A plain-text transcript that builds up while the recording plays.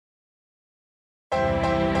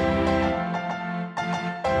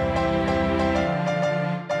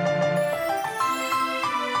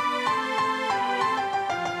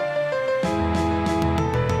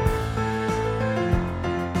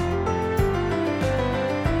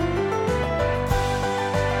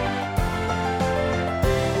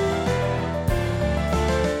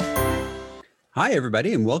Hi,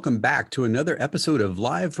 everybody, and welcome back to another episode of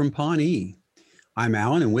Live from Pawnee. I'm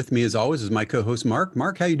Alan, and with me, as always, is my co-host Mark.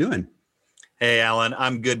 Mark, how you doing? Hey, Alan,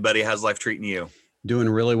 I'm good, buddy. How's life treating you? Doing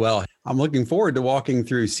really well. I'm looking forward to walking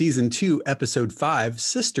through season 2, episode 5,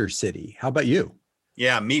 Sister City. How about you?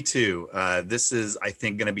 Yeah, me too. This is, I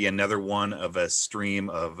think, going to be another one of a stream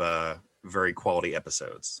of very quality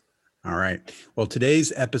episodes. All right. Well,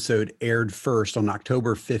 today's episode aired first on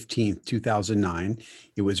October 15th, 2009.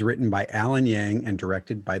 It was written by Alan Yang and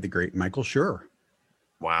directed by the great Michael Schur.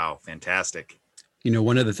 Wow, fantastic. You know,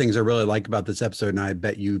 one of the things I really like about this episode, and I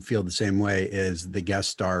bet you feel the same way, is the guest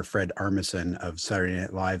star, Fred Armisen of Saturday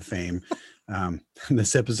Night Live fame.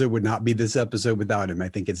 This episode would not be this episode without him. I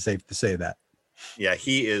think it's safe to say that. Yeah,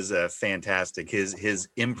 he is fantastic. His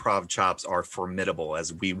improv chops are formidable,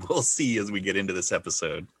 as we will see as we get into this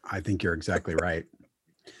episode. I think you're exactly right.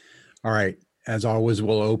 All right. As always,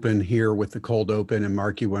 we'll open here with the cold open. And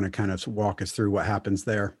Mark, you want to kind of walk us through what happens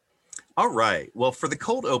there? All right. Well, for the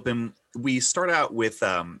cold open, we start out with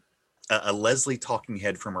a Leslie talking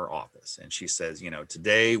head from her office. And she says,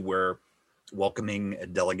 today we're welcoming a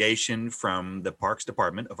delegation from the Parks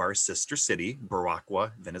Department of our sister city,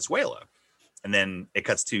 Baragua, Venezuela. And then it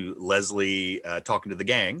cuts to Leslie talking to the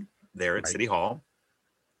gang there at City Hall.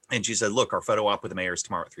 And she said, look, our photo op with the mayor is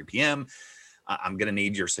tomorrow at 3 p.m. I'm going to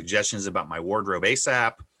need your suggestions about my wardrobe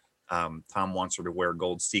ASAP. Tom wants her to wear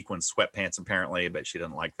gold sequin sweatpants, apparently, but she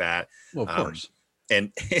doesn't like that. Well, of course.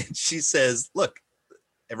 And she says, look,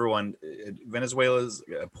 everyone, Venezuela's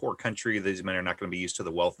a poor country. These men are not going to be used to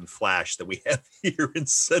the wealth and flash that we have here in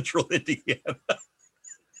central Indiana,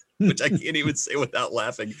 which I can't even say without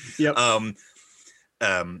laughing. Yep.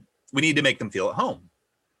 We need to make them feel at home.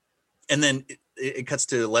 And then it cuts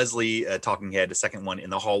to Leslie talking head, a second one in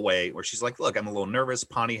the hallway, where she's like, look, I'm a little nervous.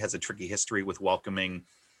 Pawnee has a tricky history with welcoming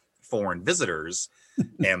foreign visitors.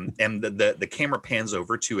 and the camera pans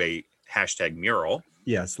over to a hashtag mural.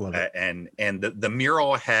 Yes, love it. And the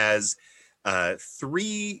mural has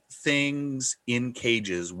 3 things in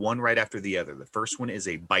cages, one right after the other. The first one is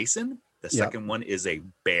a bison. The second one is a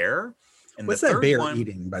bear. And what's the that third bear one,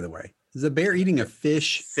 eating, by the way? Is a bear eating a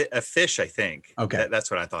fish? A fish, I think. Okay.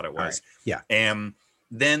 That's what I thought it was. Right. Yeah. And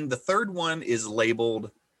then the third one is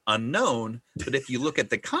labeled unknown. But if you look at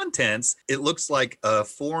the contents, it looks like a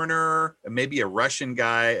foreigner, maybe a Russian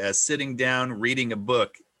guy, sitting down reading a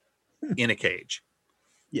book in a cage.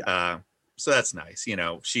 Yeah. So that's nice.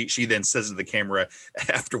 She then says to the camera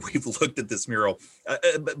after we've looked at this mural,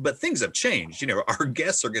 but things have changed. Our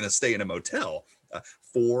guests are going to stay in a motel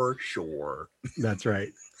for sure. That's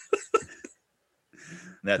right.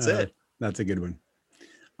 That's it. That's a good one.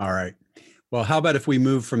 All right. Well, how about if we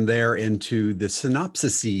move from there into the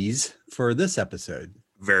synopsises for this episode?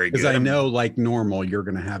 Very good. Because I know, like normal, you're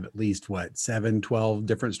going to have at least, 7, 12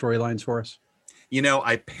 different storylines for us?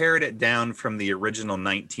 I pared it down from the original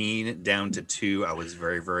 19 down to 2. I was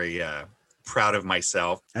very, very proud of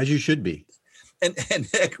myself. As you should be. And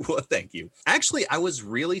well, thank you. Actually, I was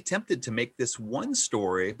really tempted to make this one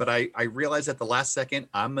story, but I realized at the last second,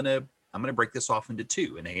 I'm gonna break this off into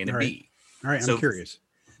 2, an A and a B. All right, I'm curious.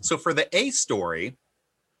 So for the A story,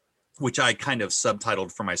 which I kind of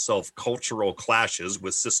subtitled for myself, Cultural Clashes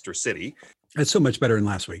with Sister City. That's so much better than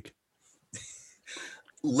last week.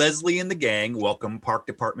 Leslie and the gang welcome Park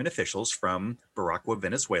Department officials from Baragua,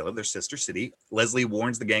 Venezuela, their sister city. Leslie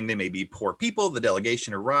warns the gang they may be poor people. The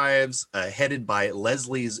delegation arrives, headed by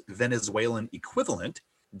Leslie's Venezuelan equivalent,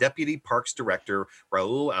 Deputy Parks Director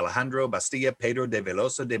Raul Alejandro Bastilla Pedro de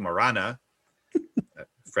Veloso de Morana,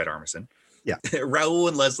 Fred Armisen. Yeah. Raul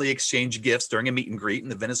and Leslie exchange gifts during a meet and greet,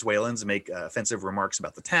 and the Venezuelans make offensive remarks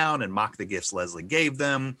about the town and mock the gifts Leslie gave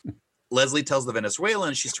them. Leslie tells the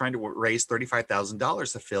Venezuelans she's trying to raise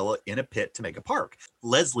 $35,000 to fill in a pit to make a park.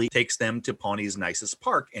 Leslie takes them to Pawnee's nicest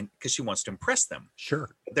park because she wants to impress them. Sure.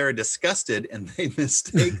 They're disgusted and they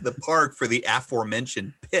mistake the park for the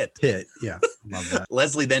aforementioned pit. Yeah. Love that.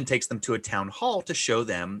 Leslie then takes them to a town hall to show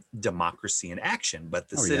them democracy in action. But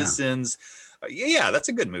the citizens... Yeah, that's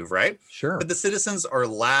a good move, right? Sure. But the citizens are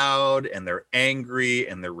loud and they're angry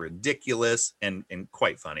and they're ridiculous and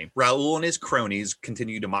quite funny. Raul and his cronies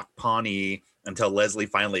continue to mock Pawnee until Leslie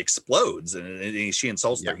finally explodes and she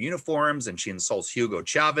insults their uniforms and she insults Hugo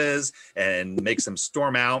Chavez and makes them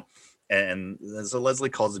storm out. And so Leslie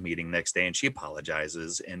calls a meeting next day and she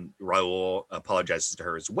apologizes, and Raul apologizes to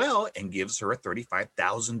her as well and gives her a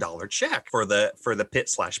 $35,000 check for the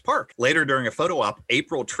pit/park. Later during a photo op,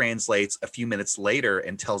 April translates a few minutes later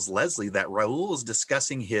and tells Leslie that Raul is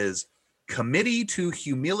discussing his committee to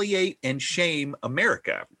humiliate and shame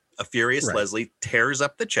America. A furious Right. Leslie tears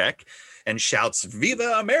up the check and shouts,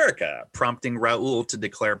 "Viva America!" prompting Raul to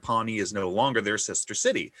declare Pawnee is no longer their sister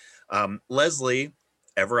city. Leslie,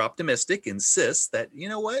 ever optimistic, insists that, you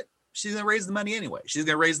know what? She's going to raise the money anyway. She's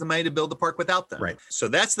going to raise the money to build the park without them. Right. So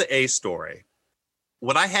that's the A story.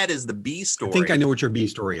 What I had is the B I story. think I know what your B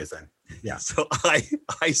story is then. Yeah. So I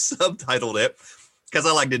subtitled it because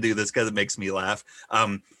I like to do this because it makes me laugh.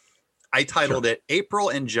 I titled it April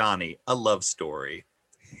and Johnny, a love story.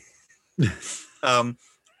 This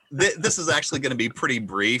is actually going to be pretty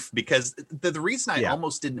brief because the reason I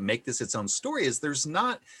almost didn't make this its own story is there's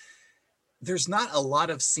not a lot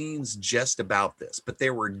of scenes just about this, but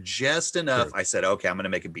there were just enough. Sure. I said, okay, I'm going to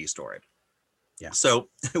make a B story. Yeah. So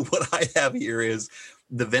what I have here is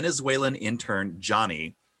the Venezuelan intern,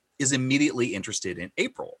 Johnny, is immediately interested in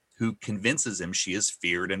April, who convinces him she is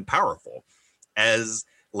feared and powerful. As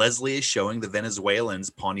Leslie is showing the Venezuelans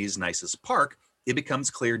Pawnee's nicest park, it becomes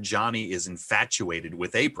clear Johnny is infatuated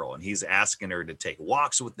with April, and he's asking her to take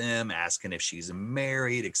walks with them, asking if she's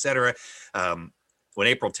married, etc. When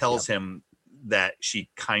April tells him that she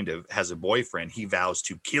kind of has a boyfriend, he vows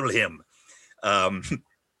to kill him.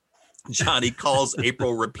 Johnny calls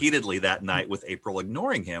April repeatedly that night, with April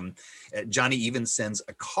ignoring him. Johnny even sends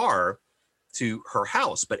a car to her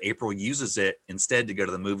house, but April uses it instead to go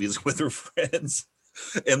to the movies with her friends.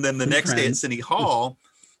 And then the next day at City Hall,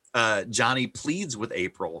 Johnny pleads with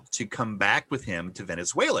April to come back with him to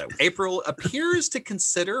Venezuela. April appears to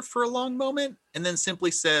consider for a long moment and then simply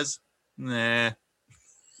says, nah,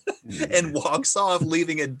 and walks off,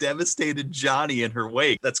 leaving a devastated Johnny in her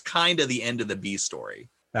wake. That's kind of the end of the B story.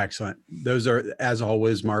 Excellent. Those are, as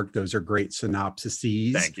always, Mark, those are great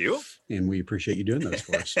synopses. Thank you. And we appreciate you doing those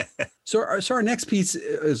for us. So our next piece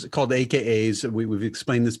is called AKAs. We've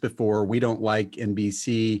explained this before. We don't like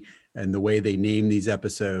NBC and the way they name these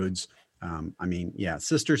episodes. I mean,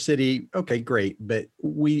 Sister City. Okay, great. But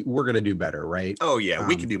we're going to do better, right? Oh, yeah.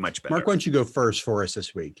 We can do much better. Mark, why don't you go first for us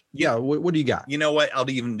this week? Yeah. What do you got? You know what? I'll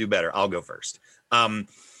even do better. I'll go first.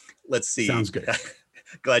 Let's see. Sounds good.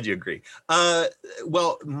 Glad you agree.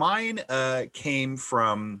 Well, mine came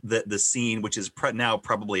from the scene, which is now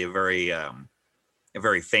probably a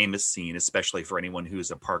very famous scene, especially for anyone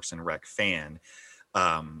who's a Parks and Rec fan,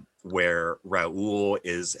 where Raul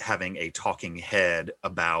is having a talking head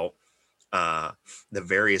about the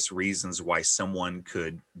various reasons why someone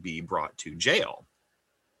could be brought to jail.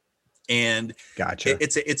 And gotcha.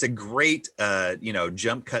 It's a great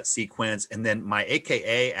jump cut sequence. And then my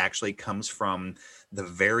AKA actually comes from the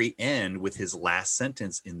very end with his last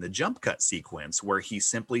sentence in the jump cut sequence, where he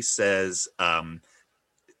simply says, and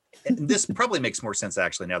this probably makes more sense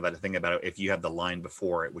actually now that I think about it, if you have the line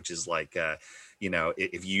before it, which is like,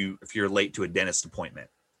 if you're late to a dentist appointment,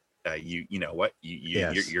 you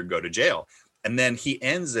go to jail. And then he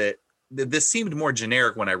ends it. This seemed more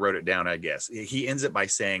generic when I wrote it down, I guess. He ends it by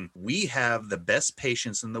saying, "We have the best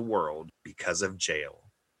patients in the world because of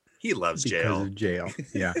jail." He loves jail. Because of jail.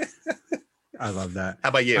 Yeah. I love that. How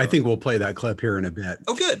about you? I think we'll play that clip here in a bit.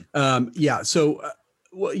 Oh, good.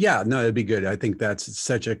 It'd be good. I think that's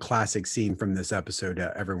such a classic scene from this episode.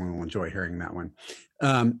 Everyone will enjoy hearing that one.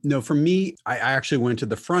 For me, I actually went to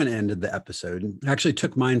the front end of the episode. I actually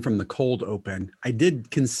took mine from the cold open. I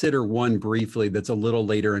did consider one briefly that's a little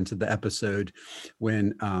later into the episode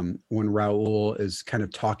when Raul is kind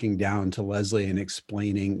of talking down to Leslie and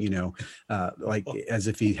explaining, as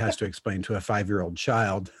if he has to explain to a 5-year-old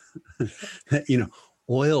child that,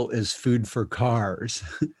 oil is food for cars.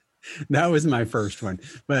 That was my first one,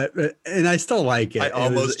 but I still like it. I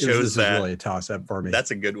almost chose that. Really a toss up for me.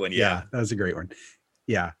 That's a good one. Yeah, that was a great one.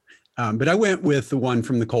 Yeah. But I went with the one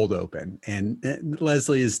from the cold open, and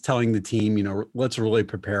Leslie is telling the team, let's really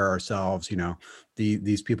prepare ourselves.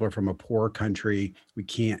 These people are from a poor country. We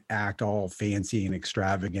can't act all fancy and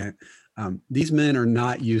extravagant. These men are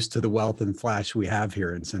not used to the wealth and flash we have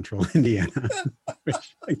here in Central Indiana.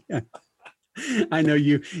 I know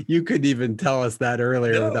you couldn't even tell us that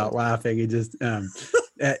earlier without laughing. It just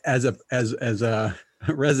as a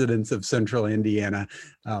residents of Central Indiana,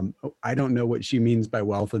 I don't know what she means by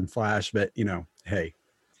wealth and flash, but hey,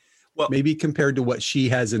 well, maybe compared to what she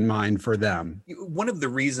has in mind for them. One of the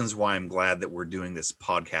reasons why I'm glad that we're doing this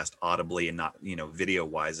podcast audibly and not video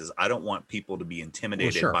wise is I don't want people to be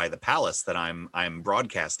intimidated by the palace that I'm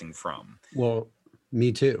broadcasting from. Well,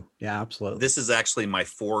 me too. Yeah, absolutely. This is actually my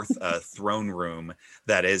fourth throne room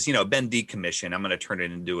that is, been decommissioned. I'm going to turn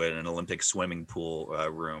it into an Olympic swimming pool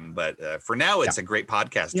room. But for now, it's a great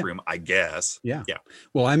podcast room, I guess. Yeah.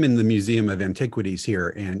 Well, I'm in the Museum of Antiquities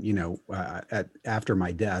here. And, after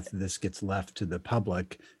my death, this gets left to the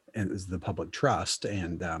public as the public trust.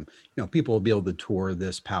 And people will be able to tour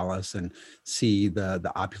this palace and see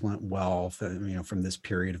the opulent wealth, from this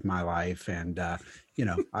period of my life. And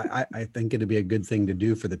I think it'd be a good thing to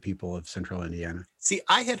do for the people of Central Indiana. See,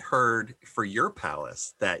 I had heard for your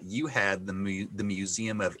palace that you had the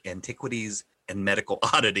Museum of Antiquities and Medical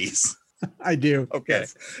Oddities. I do. Okay,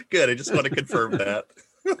 yes. Good. I just want to confirm that.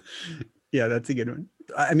 Yeah, that's a good one.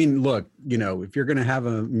 I mean, look, if you're going to have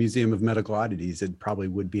a museum of medical oddities, it probably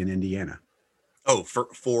would be in Indiana. Oh,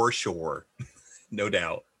 for sure. No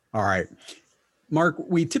doubt. All right. Mark,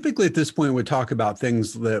 we typically at this point would talk about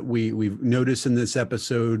things that we've noticed in this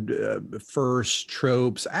episode, first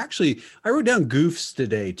tropes. Actually, I wrote down goofs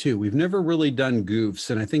today too. We've never really done goofs,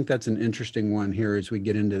 and I think that's an interesting one here as we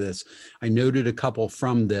get into this. I noted a couple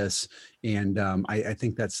from this, and I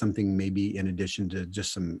think that's something maybe in addition to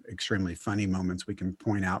just some extremely funny moments we can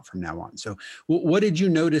point out from now on. So what did you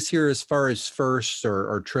notice here as far as firsts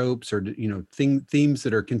or tropes or, themes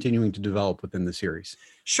that are continuing to develop within the series?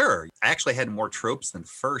 Sure. I actually had more tropes than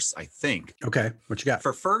firsts, I think. Okay. What you got?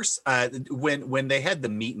 For first, when they had the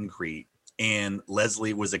meet and greet and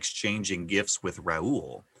Leslie was exchanging gifts with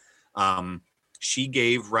Raul, she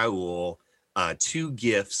gave Raul 2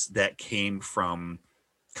 gifts that came from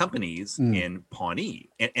companies in Pawnee.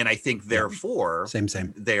 And I think therefore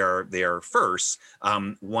same. They are firsts.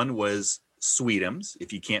 One was Sweetums.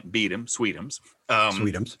 If you can't beat them, Sweetums.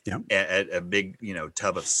 Sweetums. Yeah. A big,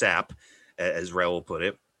 tub of sap, as Raul put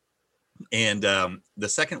it. And the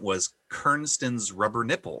second was Kernston's rubber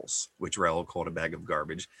nipples, which Raul called a bag of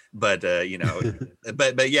garbage. But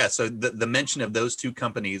but yeah. So the mention of those 2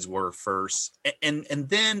 companies were first, and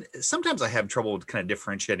then sometimes I have trouble kind of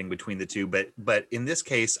differentiating between the two. But in this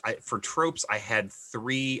case, for tropes, I had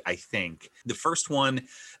 3. I think the first one,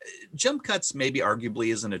 jump cuts, maybe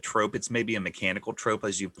arguably isn't a trope. It's maybe a mechanical trope,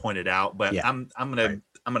 as you pointed out. But yeah. I'm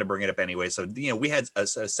gonna bring it up anyway. So we had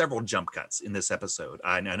several jump cuts in this episode.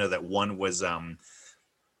 I know that one was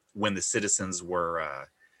when the citizens were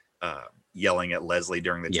yelling at Leslie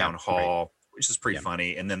during the town hall, which is pretty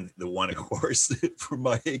funny. And then the one, of course, from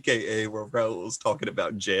my AKA where Raul was talking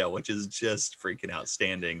about jail, which is just freaking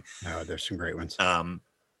outstanding. Oh, there's some great ones.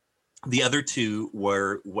 The other 2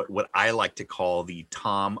 were what I like to call the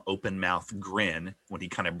Tom open mouth grin, when he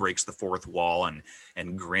kind of breaks the 4th wall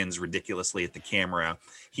and grins ridiculously at the camera.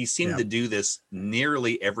 He seemed to do this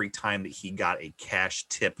nearly every time that he got a cash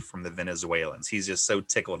tip from the Venezuelans. He's just so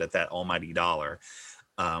tickled at that almighty dollar.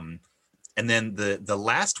 And then the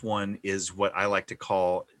last one is what I like to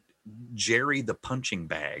call Jerry the punching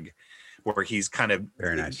bag, where he's kind of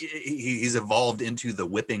very nice. He's evolved into the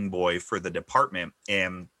whipping boy for the department.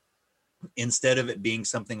 And instead of it being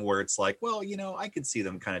something where it's like, well, I could see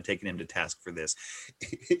them kind of taking him to task for this,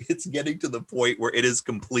 it's getting to the point where it is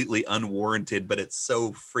completely unwarranted, but it's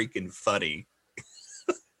so freaking funny.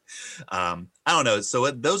 I don't know.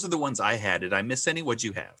 So those are the ones I had. Did I miss any? What'd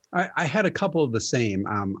you have? I had a couple of the same.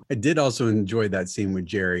 I did also enjoy that scene with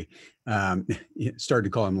Jerry. Started to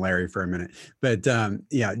call him Larry for a minute, but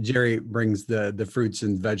Jerry brings the fruits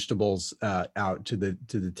and vegetables out to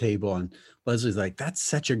the table, and Leslie's like, "That's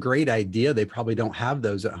such a great idea. They probably don't have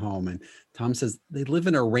those at home." And Tom says, "They live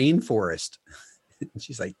in a rainforest." And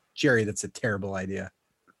she's like, "Jerry, that's a terrible idea."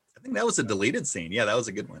 I think that was a deleted scene. Yeah, that was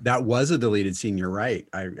a good one. That was a deleted scene. You're right.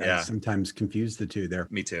 I sometimes confuse the two there.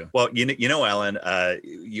 Me too. Well, Alan,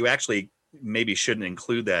 you actually maybe shouldn't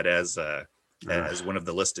include that as one of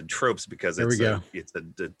the listed tropes, because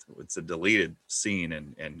it's a deleted scene,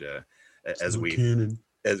 and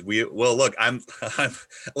look,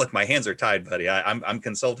 look, my hands are tied, buddy. I'm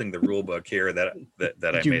consulting the rule book here that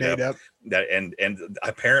I made up. That and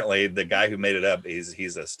apparently the guy who made it up,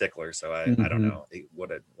 he's a stickler. So I don't know.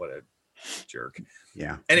 What a jerk.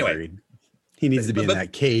 Yeah. Anyway, agreed. He needs to be in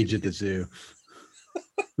that cage at the zoo.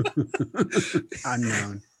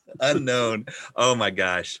 Unknown. Oh my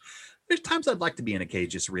gosh. There's times I'd like to be in a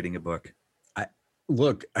cage just reading a book.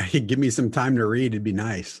 Give me some time to read. It'd be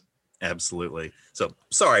nice. Absolutely. So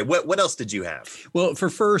sorry, what else did you have? Well, for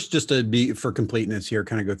first, just to be for completeness here,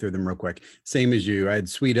 kind of go through them real quick. Same as you. I had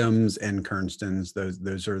Sweetums and Kernston's.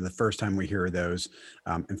 Those are the first time we hear those.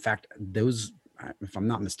 In fact, those, if I'm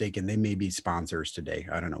not mistaken, they may be sponsors today.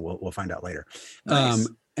 I don't know. We'll find out later. Nice.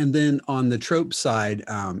 And then on the trope side,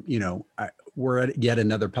 we're at yet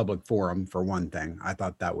another public forum for one thing. I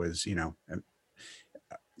thought that was,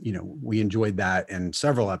 we enjoyed that in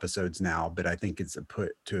several episodes now, but I think it's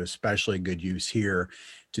put to especially good use here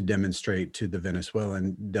to demonstrate to the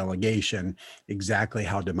Venezuelan delegation exactly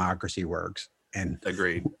how democracy works and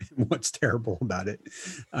agreed what's terrible about it.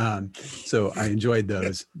 So I enjoyed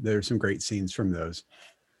those. There's some great scenes from those.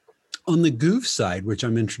 On the goof side, which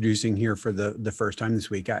I'm introducing here for the first time this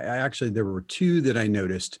week, I actually, there were two that I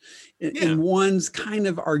noticed, and one's kind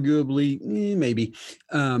of arguably, maybe.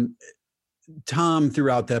 Tom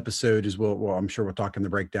throughout the episode as well, I'm sure we'll talk in the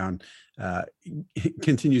breakdown,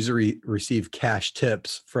 continues to receive cash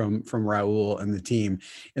tips from Raul and the team,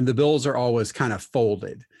 and the bills are always kind of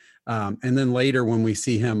folded. And then later when we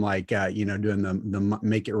see him like, doing the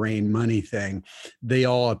make it rain money thing, they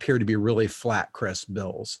all appear to be really flat, crisp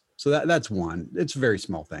bills. So that's one. It's a very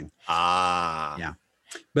small thing. Yeah.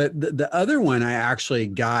 But the other one I actually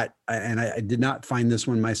got, and I did not find this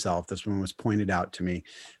one myself. This one was pointed out to me.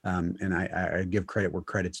 And I give credit where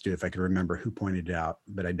credit's due if I could remember who pointed it out,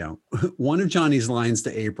 but I don't. One of Johnny's lines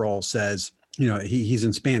to April says, he's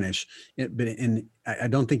in Spanish, but I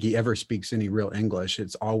don't think he ever speaks any real English.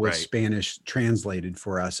 It's always Spanish translated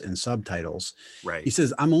for us in subtitles. Right. He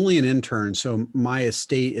says, I'm only an intern, so my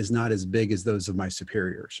estate is not as big as those of my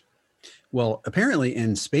superiors. Well, apparently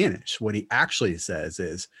in Spanish, what he actually says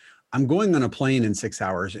is, I'm going on a plane in 6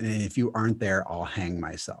 hours, and if you aren't there, I'll hang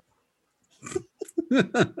myself.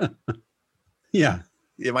 Yeah.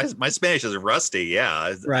 Yeah, my Spanish is rusty.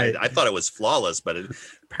 Yeah, right. I thought it was flawless, but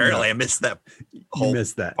apparently I missed that whole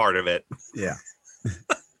part of it. Yeah.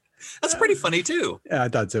 That's pretty funny too. Yeah, I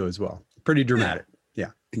thought so as well. Pretty dramatic.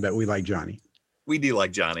 Yeah, but we like Johnny. We do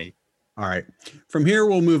like Johnny. All right. From here,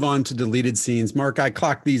 we'll move on to deleted scenes. Mark, I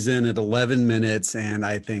clocked these in at 11 minutes, and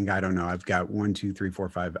I think, I don't know, I've got 1, 2, 3, 4,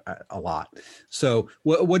 5, a lot. So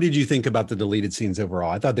what did you think about the deleted scenes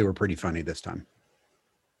overall? I thought they were pretty funny this time.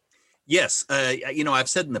 Yes. I've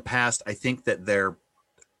said in the past, I think that they're,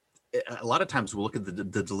 a lot of times we'll look at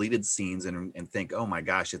the deleted scenes and think, oh my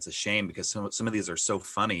gosh, it's a shame because some of these are so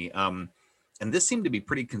funny. And this seemed to be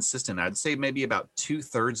pretty consistent. I'd say maybe about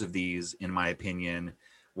 2/3 of these, in my opinion,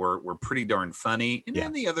 were pretty darn funny. And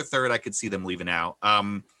then the other third, I could see them leaving out.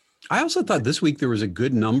 I also thought this week there was a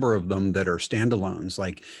good number of them that are standalones.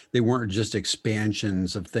 Like they weren't just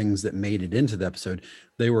expansions of things that made it into the episode.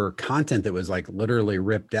 They were content that was like literally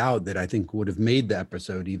ripped out that I think would have made the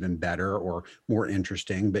episode even better or more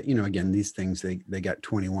interesting. But, again, these things, they got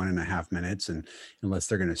 21.5 minutes. And unless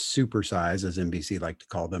they're going to supersize, as NBC like to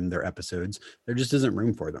call them, their episodes, there just isn't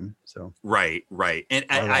room for them. So Right. And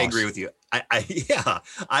I agree with you.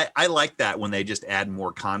 I like that when they just add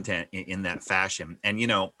more content in that fashion. And,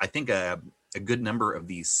 I think a good number of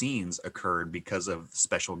these scenes occurred because of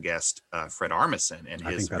special guest Fred Armisen and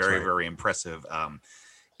his very impressive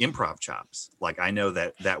improv chops. Like I know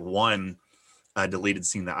that one deleted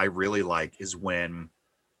scene that I really like is when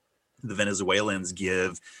the Venezuelans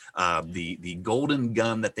give the golden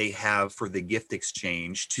gun that they have for the gift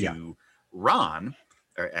exchange to Ron,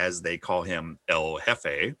 or as they call him, El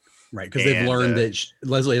Jefe. Right, because they've learned that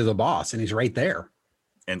Leslie is a boss and he's right there.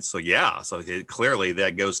 And so, clearly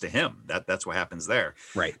that goes to him. That's what happens there.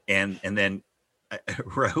 Right. And then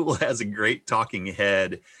Raul has a great talking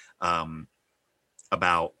head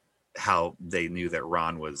about how they knew that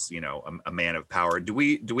Ron was, a man of power. Do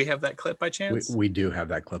we have that clip by chance? We do have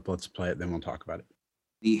that clip. Let's play it, then we'll talk about it.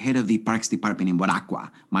 The head of the Parks Department in Boracua,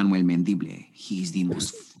 Manuel Mendible, he is the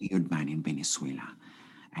most feared man in Venezuela.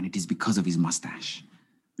 And it is because of his mustache.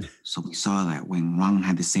 So we saw that when Ron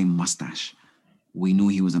had the same mustache, we knew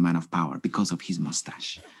he was a man of power because of his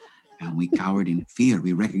mustache. And we cowered in fear.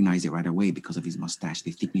 We recognized it right away because of his mustache,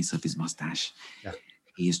 the thickness of his mustache. Yeah.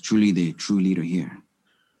 He is truly the true leader here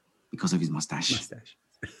because of his mustache.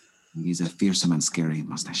 He's a fearsome and scary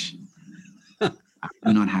mustache. I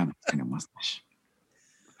do not have that kind of mustache.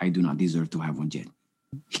 I do not deserve to have one yet.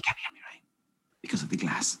 He can't hear me, right? Because of the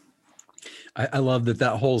glass. I love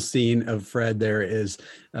that whole scene of Fred there is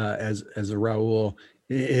as a Raul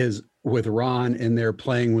is with Ron and they're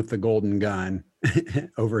playing with the golden gun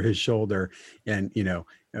over his shoulder. And,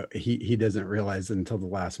 he doesn't realize until the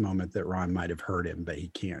last moment that Ron might have hurt him, but he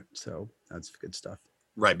can't. So that's good stuff.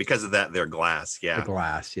 Right. Because of that, their glass. Yeah. The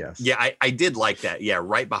glass. Yes. Yeah. I did like that. Yeah.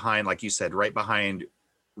 Right behind, like you said, right behind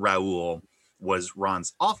Raul was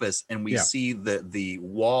Ron's office, and we see the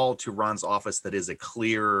wall to Ron's office that is a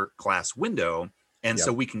clear glass window, and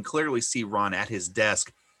so we can clearly see Ron at his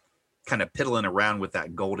desk kind of piddling around with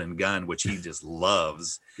that golden gun, which he just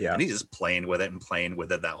loves. And he's just playing with it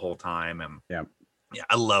that whole time. And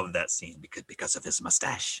I love that scene because of his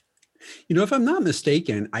mustache. If I'm not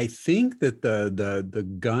mistaken, I think that the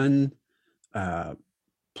gun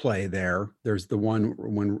play there's the one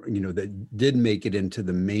when that did make it into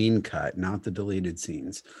the main cut, not the deleted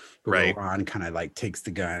scenes, right? Ron kind of like takes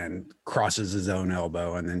the gun and crosses his own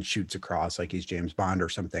elbow and then shoots across like he's James Bond or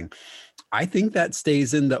something. I think that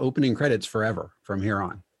stays in the opening credits forever from here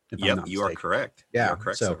on. Yep, you are correct. Yeah, you are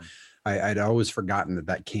correct, so I'd always forgotten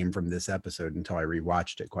that came from this episode until I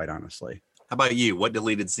rewatched it, quite honestly. How about you? What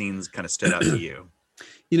deleted scenes kind of stood out to you?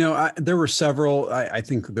 There were several. I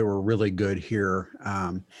think they were really good here.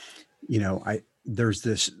 There's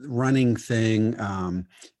this running thing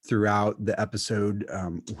throughout the episode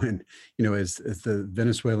when, as the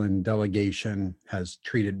Venezuelan delegation has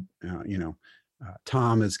treated,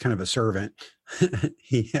 Tom as kind of a servant.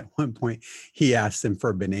 At one point he asked him for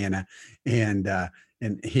a banana, and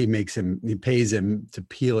he pays him to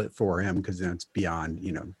peel it for him because it's beyond,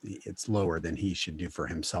 it's lower than he should do for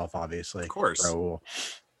himself, obviously. Of course.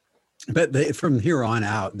 But from here on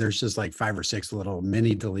out, there's just like 5 or 6 little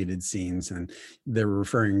mini deleted scenes, and they're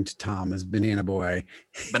referring to Tom as Banana Boy,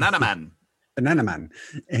 Banana Man, Banana Man,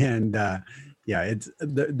 and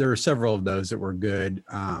there are several of those that were good.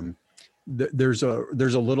 There's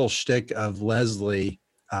a little shtick of Leslie.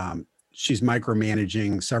 She's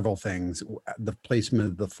micromanaging several things: the placement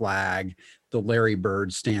of the flag, the Larry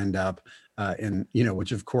Bird stand up.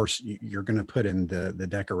 Which of course you're going to put in the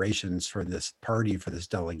decorations for this party, for this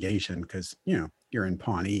delegation, because, you're in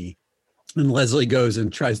Pawnee. And Leslie goes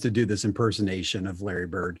and tries to do this impersonation of Larry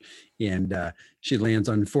Bird. And she lands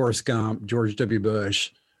on Forrest Gump, George W. Bush,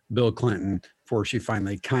 Bill Clinton, before she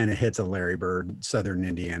finally kind of hits a Larry Bird Southern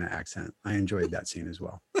Indiana accent. I enjoyed that scene as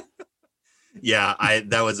well. Yeah,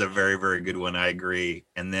 that was a very, very good one. I agree.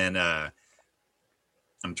 And then I'm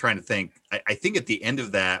trying to think. I think at the end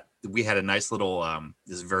of that, we had a nice little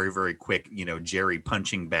this very, very quick, Jerry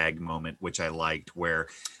punching bag moment, which I liked, where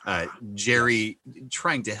Jerry,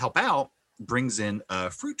 trying to help out, brings in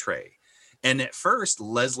a fruit tray. And at first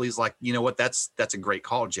Leslie's like, you know what, that's a great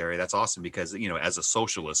call, Jerry. That's awesome, because, as a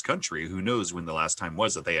socialist country, who knows when the last time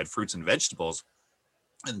was that they had fruits and vegetables.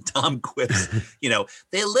 And Tom quips,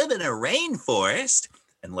 they live in a rainforest.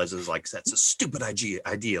 And Leslie's like, that's a stupid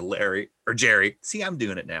idea, Larry or Jerry. See, I'm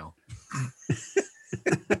doing it now.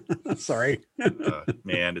 Sorry.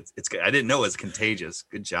 Man, it's good. I didn't know it was contagious.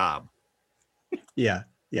 Good job. Yeah.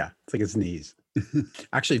 It's like a sneeze.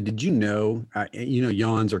 Actually, did you know,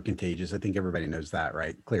 yawns are contagious? I think everybody knows that,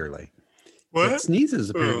 right? Clearly. What? But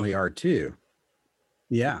sneezes apparently are too.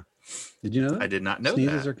 Yeah. Did you know that? I did not know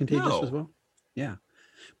sneezes that. are contagious as well. Yeah.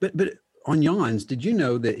 But on yawns, did you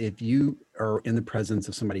know that if you are in the presence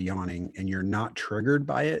of somebody yawning and you're not triggered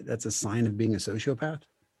by it, that's a sign of being a sociopath?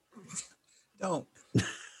 Don't.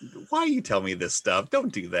 Why you tell me this stuff?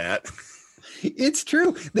 Don't do that. It's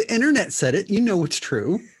true. The internet said it. It's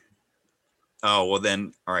true. Oh, well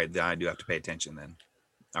then, all right. Then I do have to pay attention then.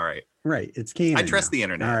 All right. Right. It's canon. I trust the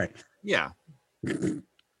internet. All right. Yeah.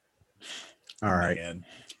 All right. Man.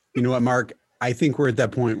 You know what, Mark? I think we're at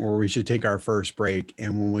that point where we should take our first break.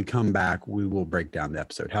 And when we come back, we will break down the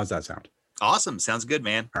episode. How's that sound? Awesome. Sounds good,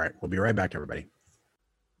 man. All right. We'll be right back, everybody.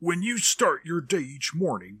 When you start your day each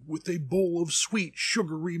morning with a bowl of sweet,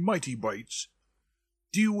 sugary Mighty Bites,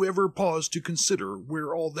 do you ever pause to consider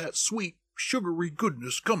where all that sweet, sugary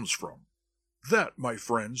goodness comes from? That, my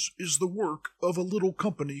friends, is the work of a little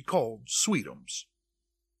company called Sweetums.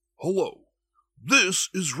 Hello, this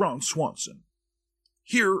is Ron Swanson.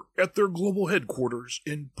 Here at their global headquarters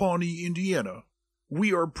in Pawnee, Indiana,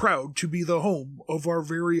 we are proud to be the home of our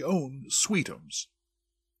very own Sweetums.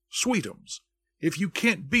 Sweetums. If you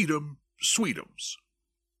can't beat 'em, Sweetums.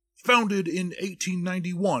 Founded in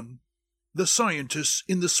 1891, the scientists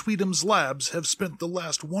in the Sweetums labs have spent the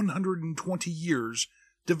last 120 years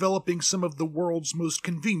developing some of the world's most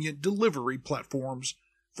convenient delivery platforms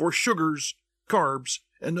for sugars, carbs,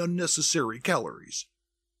 and unnecessary calories.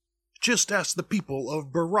 Just ask the people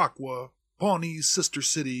of Baragua, Pawnee's sister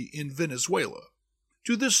city in Venezuela.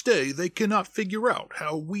 To this day, they cannot figure out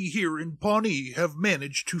how we here in Pawnee have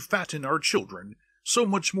managed to fatten our children so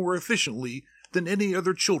much more efficiently than any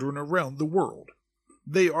other children around the world.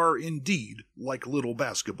 They are indeed like little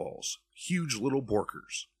basketballs, huge little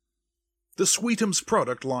porkers. The Sweetums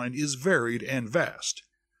product line is varied and vast.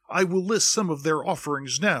 I will list some of their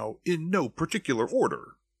offerings now in no particular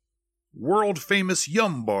order. World-famous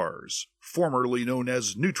Yum Bars, formerly known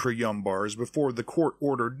as Nutri-Yum Bars before the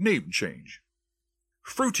court-ordered name change.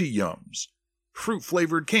 Fruity Yums,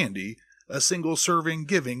 fruit-flavored candy, a single serving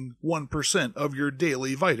giving 1% of your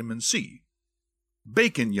daily vitamin C.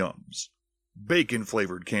 Bacon Yums,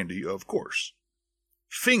 bacon-flavored candy, of course.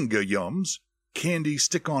 Finga Yums, candy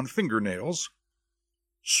stick-on fingernails.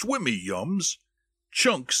 Swimmy Yums,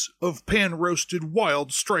 chunks of pan-roasted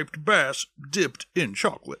wild striped bass dipped in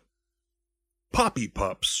chocolate. Poppy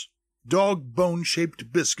Pups, dog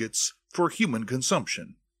bone-shaped biscuits for human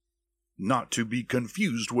consumption. Not to be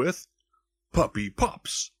confused with Puppy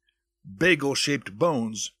Pops, bagel-shaped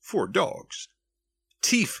bones for dogs.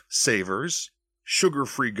 Teeth Savers,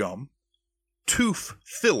 sugar-free gum, tooth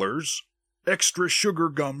fillers, extra sugar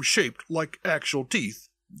gum shaped like actual teeth,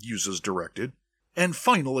 use as directed. And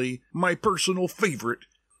finally, my personal favorite,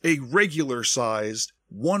 a regular-sized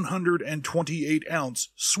 128-ounce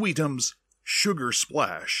Sweetums Sugar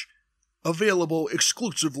Splash, available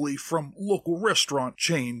exclusively from local restaurant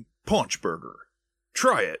chain Paunchburger.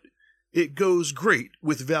 Try it. It goes great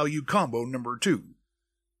with value combo number 2.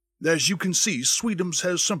 As you can see, Sweetums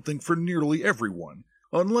has something for nearly everyone,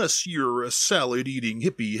 unless you're a salad-eating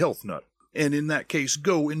hippie health nut. And in that case,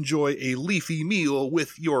 go enjoy a leafy meal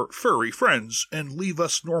with your furry friends and leave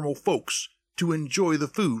us normal folks to enjoy the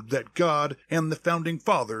food that God and the Founding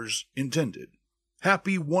Fathers intended.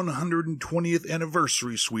 Happy 120th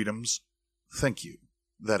anniversary, Sweetums. Thank you.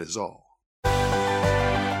 That is all.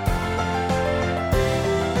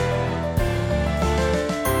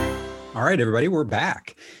 All right, everybody, we're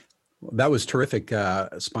back. That was terrific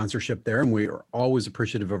sponsorship there, and we are always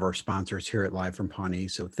appreciative of our sponsors here at Live from Pawnee.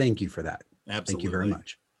 So thank you for that. Absolutely. Thank you very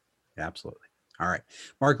much. Absolutely. All right,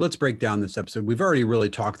 Mark, let's break down this episode. We've already really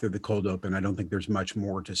talked through the cold open. I don't think there's much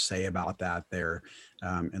more to say about that there,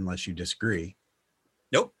 unless you disagree.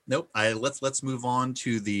 Nope. Let's move on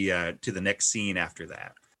to the next scene after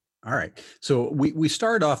that. All right. So we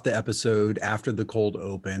start off the episode after the cold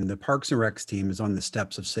open. The Parks and Recs team is on the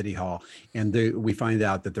steps of City Hall, and we find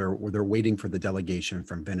out that they're waiting for the delegation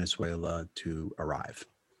from Venezuela to arrive.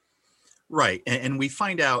 Right. And we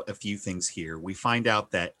find out a few things here. We find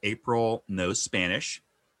out that April knows Spanish,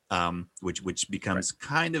 which becomes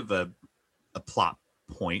kind of a plot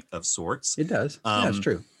point of sorts. It does. Yeah, it's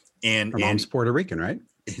true. And her mom's Puerto Rican, right?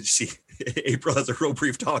 April has a real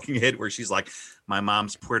brief talking head where she's like, my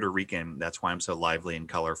mom's Puerto Rican. That's why I'm so lively and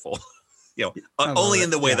colorful. Only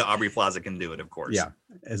in the way that Aubrey Plaza can do it, of course. Yeah.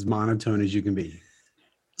 As monotone as you can be.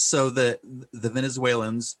 So the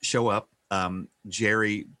Venezuelans show up.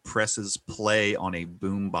 Jerry presses play on a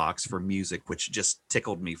boom box for music, which just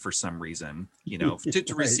tickled me for some reason,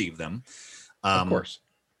 to receive them. Of course.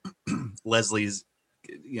 Leslie's,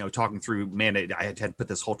 talking through, man, I had to put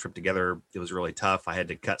this whole trip together. It was really tough. I had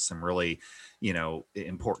to cut some really,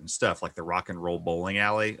 important stuff like the rock and roll bowling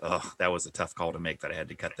alley. Oh, that was a tough call to make that I had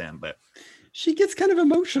to cut them, but she gets kind of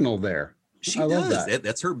emotional there. She does.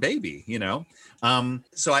 That's her baby,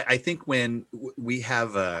 So I think when we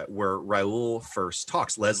have where Raul first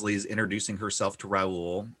talks, Leslie's introducing herself to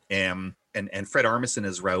Raul, and Fred Armisen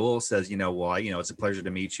as Raul says, it's a pleasure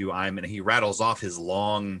to meet you. And he rattles off his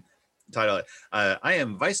long title. I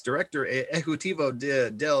am Vice Director Ejecutivo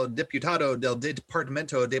del Diputado del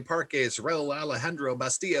Departamento de Parques, Raul Alejandro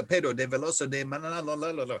Bastilla Pedro de Veloso de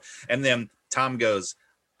Manalo. And then Tom goes,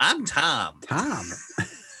 I'm Tom.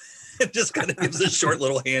 It just kind of gives a short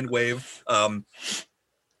little hand wave. And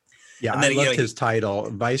then, I loved his title,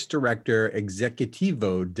 Vice Director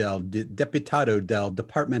Ejecutivo del Diputado del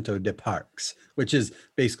Departamento de Parques, which is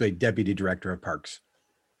basically Deputy Director of Parks,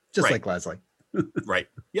 just like Leslie. Right.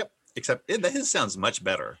 Yep. Except his sounds much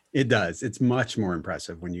better. It does. It's much more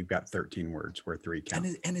impressive when you've got 13 words where 3 count.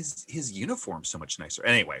 And his uniform's so much nicer.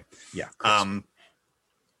 Anyway. Yeah. Crisp.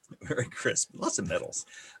 Very crisp. Lots of medals.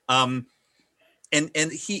 And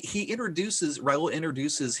Raul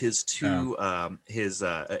introduces his two of his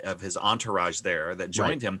entourage there that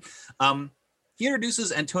joined him. He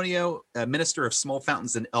introduces Antonio, Minister of Small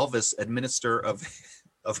Fountains, and Elvis, Administrator of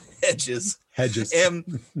Hedges.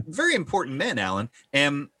 Very important men, Alan.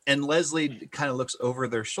 And Leslie kind of looks over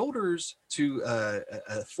their shoulders to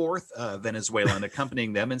a fourth Venezuelan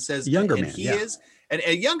accompanying them and says, younger man, is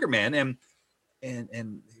a younger man,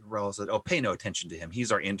 and Raul said, "Oh, pay no attention to him.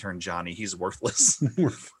 He's our intern, Johnny. He's worthless."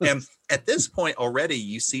 And at this point already,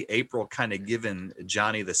 you see April kind of giving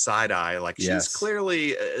Johnny the side eye, like she's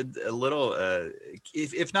clearly a little,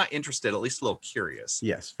 if not interested, at least a little curious.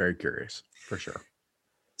 Yes, very curious for sure.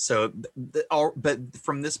 So, but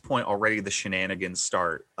from this point already, the shenanigans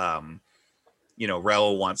start.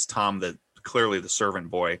 Raul wants Tom, clearly the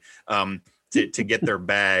servant boy, to get their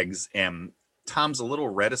bags, and Tom's a little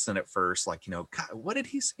reticent at first, like, God, what did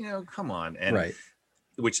he say? Come on. And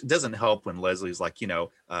which doesn't help when Leslie's like,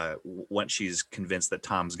 once she's convinced that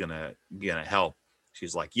Tom's gonna help,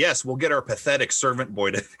 she's like, yes, we'll get our pathetic servant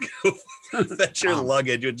boy to go fetch your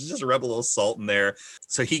luggage. Just rub a little salt in there.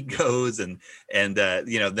 So he goes and then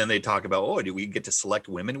they talk about, do we get to select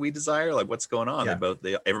women we desire? Like, what's going on?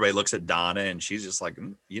 Yeah. Everybody looks at Donna and she's just like,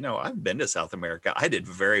 I've been to South America. I did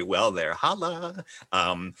very well there. Holla.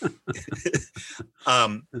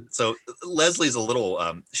 So Leslie's a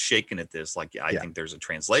little shaken at this. Like, I think there's a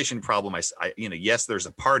translation problem. Yes, there's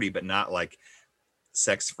a party, but not like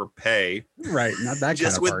sex for pay, right? Not that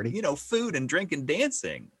just kind of party. With food and drink and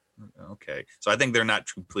dancing. Okay. So I think they're not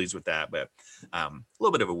too pleased with that, but a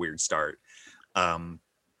little bit of a weird start. And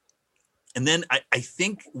then I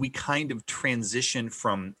think we kind of transition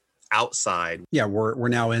from outside. Yeah, we're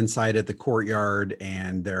now inside at the courtyard,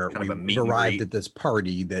 and Kind of a meet we've and arrived greet. at this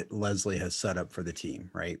party that Leslie has set up for the team,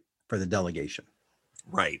 right? For the delegation.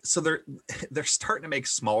 Right. So they're starting to make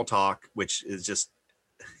small talk, which is just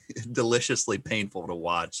deliciously painful to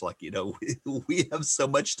watch. Like, we have so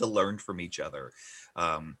much to learn from each other,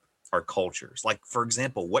 our cultures. Like, for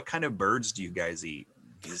example, what kind of birds do you guys eat?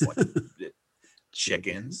 He's like,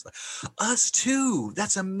 chickens. Us too.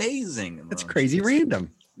 That's amazing. That's crazy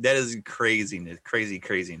random. That is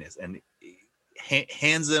craziness. And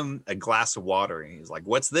hands him a glass of water, and he's like,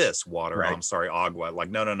 "What's this? Water? Right. Oh, I'm sorry, agua." Like,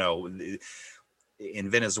 no. In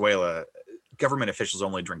Venezuela, government officials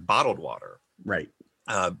only drink bottled water. Right.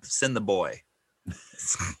 Send the boy.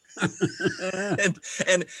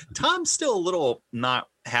 and Tom's still a little not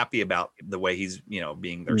happy about the way he's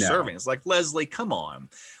being their servant. It's like, Leslie, come on.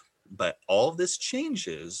 But all of this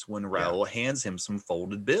changes when Raul hands him some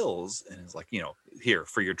folded bills and is like, here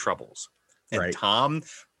for your troubles. And Right. Tom,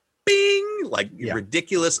 bing, like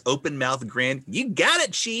ridiculous open mouth grin. You got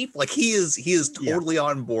it, Chief. Like he is totally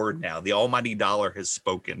on board now. The almighty dollar has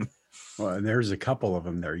spoken. Well, and there's a couple of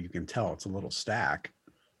them there. You can tell it's a little stack.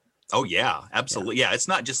 Oh yeah, absolutely. Yeah, it's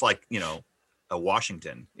not just like a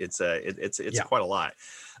Washington. It's quite a lot.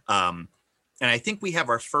 And I think we have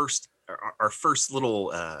our first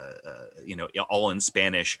little all in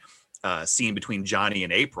Spanish scene between Johnny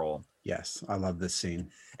and April. Yes, I love this scene.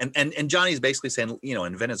 And Johnny's basically saying,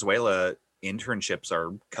 in Venezuela, internships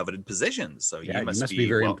are coveted positions, so you must be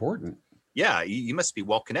very important. Yeah, you must be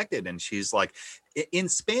well connected. And she's like, in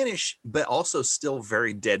Spanish, but also still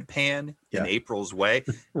very deadpan in April's way.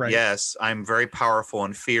 Right. Yes, I'm very powerful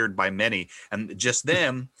and feared by many. And just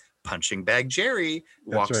then, punching bag Jerry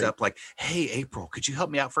walks up like, "Hey, April, could you help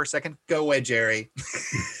me out for a second?" "Go away, Jerry."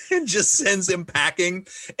 And just sends him packing.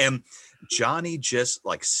 And Johnny just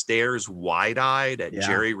like stares wide-eyed at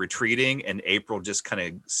Jerry retreating. And April just kind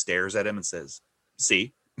of stares at him and says,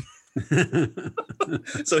 "See?"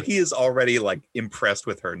 So he is already like impressed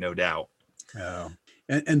with her, no doubt. Oh.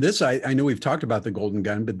 And this, I know we've talked about the golden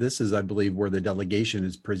gun, but this is, I believe, where the delegation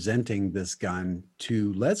is presenting this gun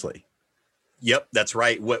to Leslie. Yep, that's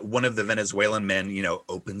right. One of the Venezuelan men,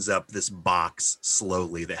 opens up this box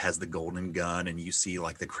slowly that has the golden gun, and you see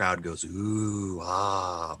like the crowd goes, "Ooh,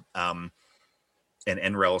 ah."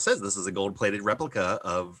 And Raul says this is a gold-plated replica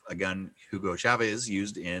of a gun Hugo Chavez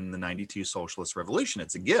used in the 92 Socialist Revolution.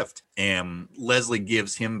 It's a gift. And Leslie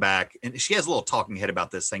gives him back, and she has a little talking head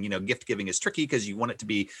about this, saying, gift giving is tricky because you want it to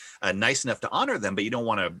be nice enough to honor them, but you don't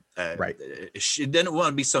want to, she didn't want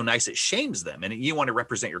to be so nice it shames them, and you want to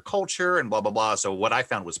represent your culture and blah, blah, blah. So what I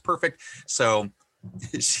found was perfect. So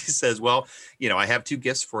she says, "Well, I have two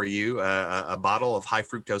gifts for you: a bottle of high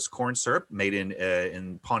fructose corn syrup made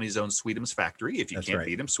in Pawnee's own Sweetums factory. If you can't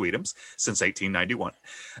beat them, Sweetums since 1891,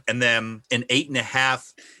 and then an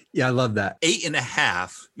 8.5." Yeah, I love that.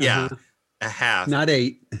 8.5. Yeah, a half, not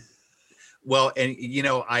 8. Well, and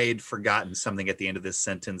I had forgotten something at the end of this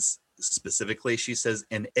sentence specifically. She says,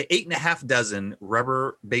 "An 8.5 dozen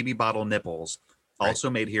rubber baby bottle nipples,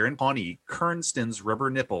 also made here in Pawnee. Kernston's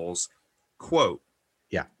rubber nipples, quote,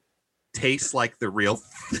 tastes like the real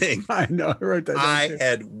thing." I know. I wrote that down I too.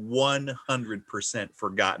 had 100%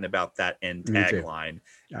 forgotten about about that end tagline.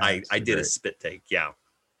 I did a spit take. Yeah.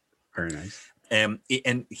 Very nice. And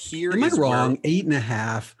here Am I is wrong?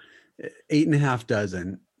 8.5, 8.5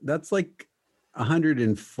 dozen. That's like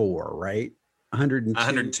 104, right? 102.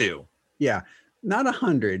 102. Yeah. Not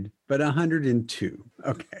 100, but 102.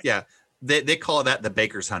 Okay. Yeah. They call that the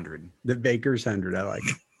Baker's 100. The Baker's 100. I like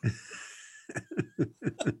it.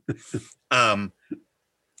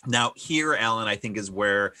 Now here, Alan, I think is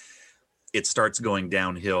where it starts going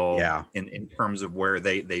downhill. Yeah. In terms of where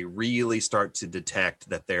they really start to detect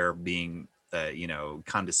that they're being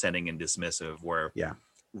condescending and dismissive, where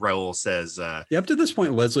Raul says up to this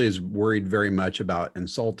point, Leslie is worried very much about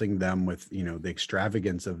insulting them with the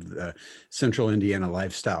extravagance of the central Indiana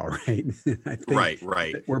lifestyle, right? I think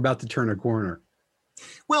right we're about to turn a corner.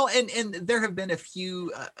 Well, and there have been a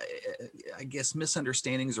few, I guess,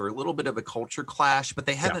 misunderstandings or a little bit of a culture clash, but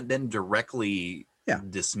they haven't been directly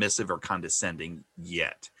dismissive or condescending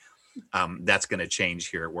yet. That's going to change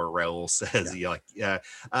here, where Raul says,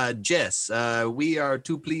 "Jess, we are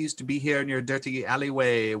too pleased to be here in your dirty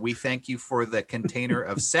alleyway. We thank you for the container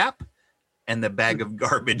of sap and the bag of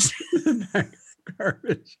garbage."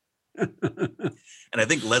 Garbage. And I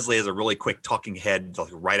think Leslie has a really quick talking head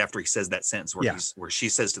right after he says that sentence where she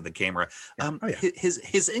says to the camera,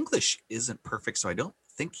 his English isn't perfect, so I don't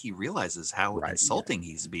think he realizes how Right, yeah. insulting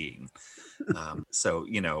he's being. So,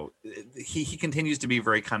 you know, he continues to be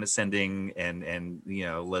very condescending, and you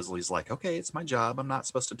know, Leslie's like, okay, it's my job. I'm not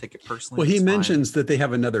supposed to take it personally. Well, he It's fine." mentions that they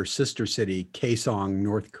have another sister city, Kaesong,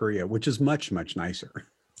 North Korea, which is much, much nicer.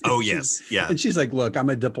 Oh, And yes. Yeah. And she's like, look, I'm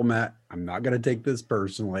a diplomat. I'm not going to take this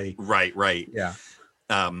personally. Right. Yeah.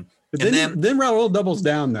 Um, But and then Raul doubles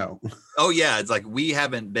down, though. oh, yeah. It's like, we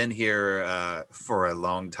haven't been here for a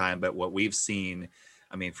long time, but what we've seen,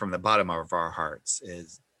 I mean, from the bottom of our hearts,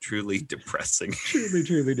 is truly depressing. Truly,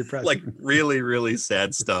 truly depressing. Like really, really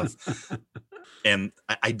sad stuff. And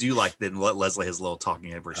I do like that Leslie has a little talking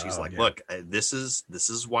head where she's Oh, like, yeah. look, this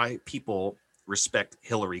is why people respect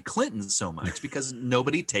Hillary Clinton so much, because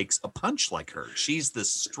nobody takes a punch like her. She's the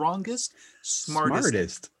strongest,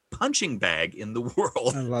 smartest punching bag in the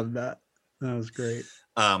world. I love that. That was great.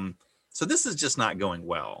 So this is just not going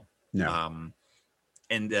well. No.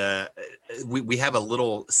 And we have a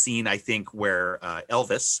little scene, I think, where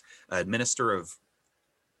Elvis, minister of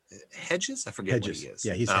Hedges, I forget Hedges. what he is.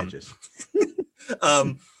 Yeah, he's Hedges.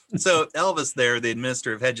 So Elvis there, the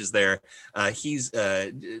administrator of Hedges there, he's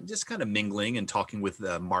just kind of mingling and talking with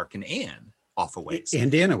Mark and Ann off a ways.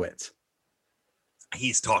 And Danowitz.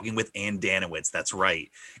 He's talking with Ann Danowitz. That's right.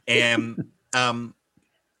 And and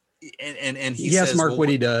he asked says, Mark well, what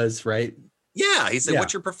he does, right? yeah, he said, Yeah.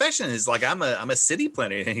 "What's your profession?" He's like, "I'm a city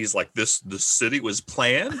planner," and he's like, "The city was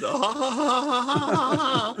planned."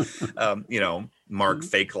 You know, Mark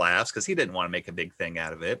fake laughs because he didn't want to make a big thing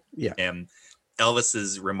out of it. Yeah. And Elvis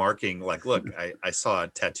is remarking, like, "Look, I saw a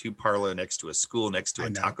tattoo parlor next to a school, next to I a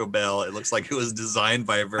know. Taco Bell. It looks like it was designed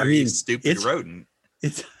by a very stupid it's- rodent."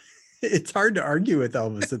 It's hard to argue with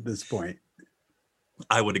Elvis at this point.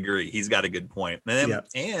 I would agree. He's got a good point. And then Yep.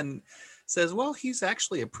 Anne says, well, he's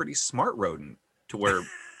actually a pretty smart rodent, to where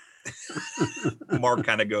Mark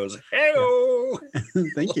kind of goes, hey.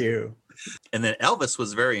 Thank you. And then Elvis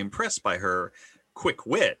was very impressed by her quick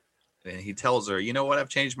wit. And he tells her, you know what? I've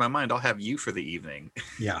changed my mind. I'll have you for the evening.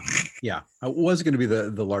 Yeah. Yeah. I was going to be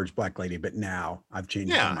the large black lady, but now I've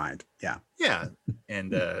changed Yeah. my mind. Yeah. Yeah.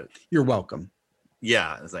 And You're welcome.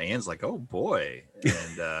 yeah, Anne's like, oh boy.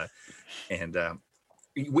 And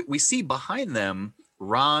we see behind them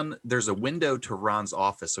Ron, there's a window to Ron's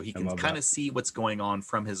office, so he can kind of see what's going on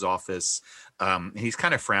from his office. And he's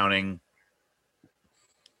kind of frowning.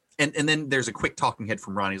 And then there's a quick talking head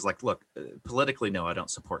from Ron. He's like, look, politically, no, I don't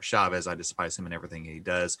support Chavez. I despise him and everything he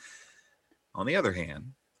does. On the other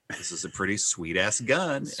hand, this is a pretty sweet ass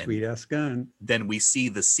gun. Sweet ass gun. Then we see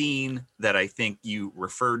the scene that I think you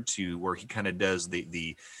referred to, where he kind of does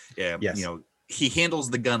the Yes. you know, he handles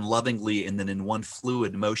the gun lovingly, and then in one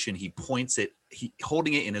fluid motion, he points it,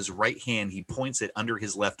 holding it in his right hand, he points it under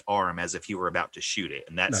his left arm as if he were about to shoot it.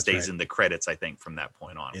 And that stays in the credits, I think, from that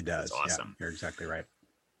point on. It does. It's awesome. Yeah, you're exactly right.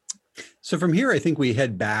 So from here, I think we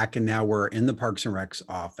head back, and now we're in the Parks and Rec's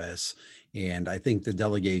office. And I think the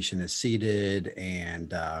delegation is seated,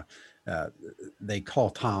 and they call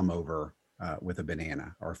Tom over with a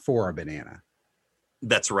banana, or for a banana.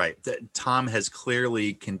 That's right. Tom has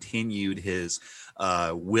clearly continued his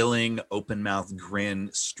willing, open mouth grin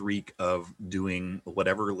streak of doing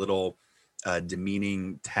whatever little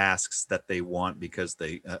demeaning tasks that they want because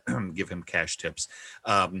they give him cash tips.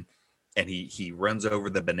 And he runs over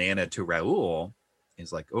the banana to Raul.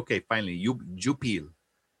 He's like, okay, finally, you peel.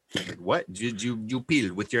 Like, what? You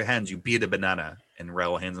peel with your hands, you peel the banana. And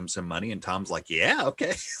Raul hands him some money, and Tom's like, yeah,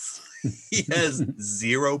 okay. He has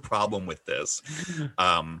zero problem with this.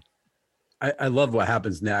 I love what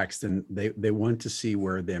happens next, and they want to see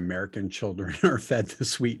where the American children are fed the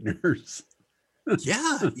sweeteners.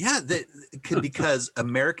 Yeah, because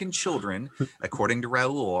American children, according to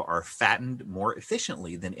Raul, are fattened more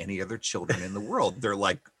efficiently than any other children in the world. They're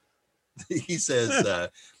like, he says,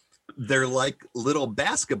 they're like little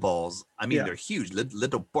basketballs. I mean, they're huge,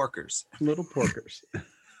 little porkers. Little porkers.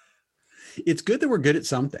 It's good that we're good at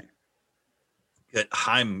something.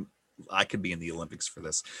 I could be in the Olympics for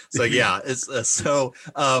this. So yeah, it's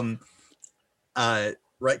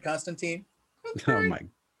right, Constantine? Okay. Oh my God.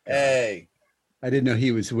 Hey. I didn't know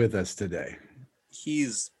he was with us today.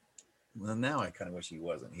 Well, now I kind of wish he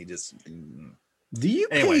wasn't. He just Do you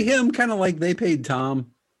pay him kind of like they paid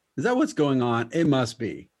Tom? Is that what's going on? It must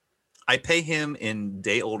be. I pay him in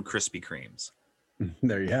day-old Krispy Kremes.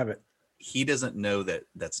 There you have it. He doesn't know that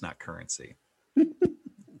that's not currency.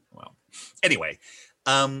 Well, anyway,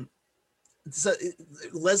 so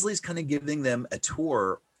Leslie's kind of giving them a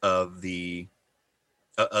tour of the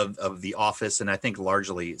office, and I think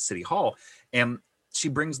largely City Hall, and she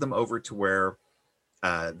brings them over to where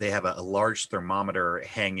they have a large thermometer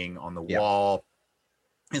hanging on the wall,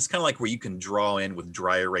 It's kind of like where you can draw in with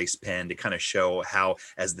dry erase pen to kind of show how,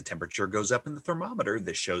 as the temperature goes up in the thermometer,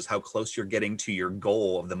 this shows how close you're getting to your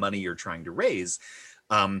goal of the money you're trying to raise.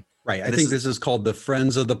 Right. I think this is called the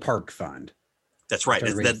Friends of the Park Fund. That's right.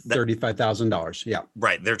 $35,000. Yeah.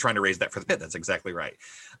 Right. They're trying to raise that for the pit. That's exactly right.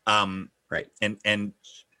 Right. And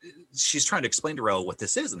she's trying to explain to Raul what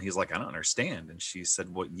this is, and he's like, I don't understand. And she said,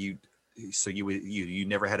 "What you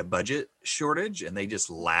never had a budget shortage?" And they just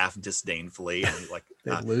laugh disdainfully and like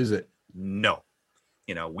they lose it. No,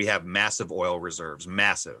 we have massive oil reserves,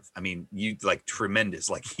 massive. I mean, tremendous,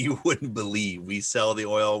 like you wouldn't believe. We sell the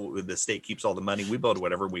oil, the state keeps all the money, we build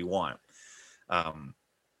whatever we want.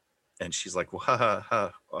 And she's like,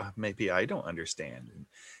 well, maybe I don't understand. And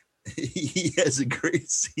he has a great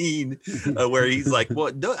scene where he's like,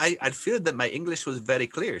 well, no, I feel that my English was very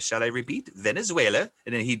clear. Shall I repeat? Venezuela.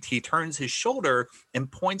 And then he turns his shoulder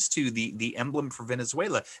and points to the emblem for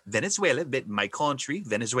Venezuela. Venezuela, my country,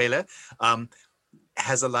 Venezuela,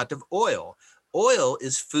 has a lot of oil. Oil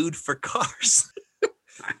is food for cars.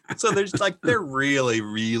 So they're really,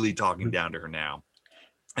 really talking down to her now.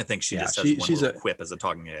 I think she just has one little quip as a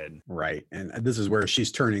talking head. Right. And this is where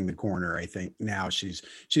she's turning the corner. I think now she's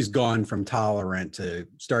gone from tolerant to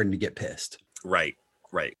starting to get pissed. Right.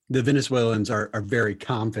 Right. The Venezuelans are very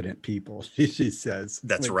confident people, she says.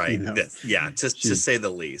 That's right. To say the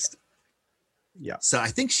least. Yeah. So I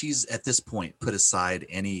think she's at this point put aside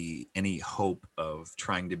any hope of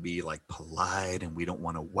trying to be like polite, and we don't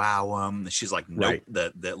want to wow them. She's like, nope,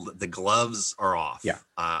 right. the gloves are off. Yeah.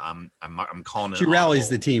 I'm calling it. She rallies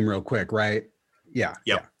the team real quick, right? Yeah.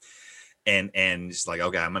 Yep. Yeah. And she's like,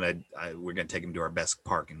 okay, we're gonna take them to our best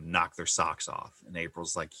park and knock their socks off. And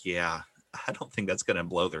April's like, yeah, I don't think that's going to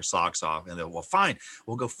blow their socks off. And they're, well, fine,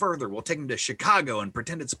 we'll go further. We'll take them to Chicago and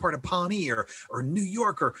pretend it's part of Pawnee or New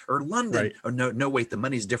York or London. Right. Or no, wait, the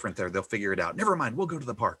money's different there. They'll figure it out. Never mind. We'll go to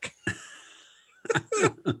the park.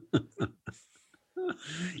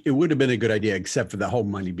 It would have been a good idea, except for the whole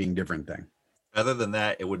money being different thing. Other than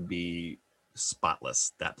that, it would be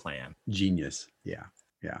spotless, that plan. Genius. Yeah.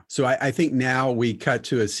 Yeah. So I think now we cut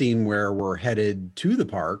to a scene where we're headed to the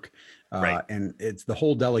park. Right. And it's the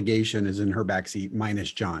whole delegation is in her backseat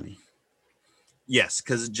minus Johnny. Yes,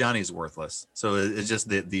 because Johnny's worthless. So it's just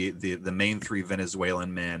the main three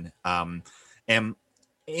Venezuelan men, and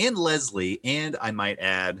Leslie, and I might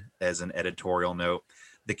add as an editorial note,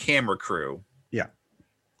 the camera crew. Yeah.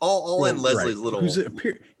 All in Leslie's little. Who's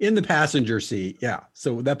in the passenger seat. Yeah.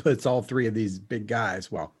 So that puts all three of these big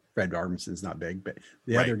guys. Well, Fred Armisen's not big, but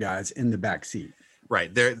the other guys in the back seat.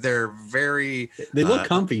 Right. They're very. They look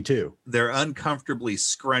comfy too. They're uncomfortably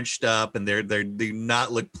scrunched up, and they do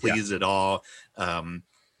not look pleased at all. And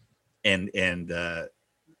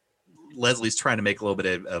Leslie's trying to make a little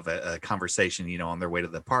bit of a conversation, on their way to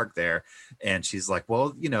the park there, and she's like,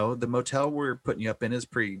 "Well, the motel we're putting you up in is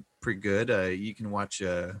pretty good. You can watch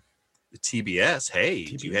the TBS. Hey,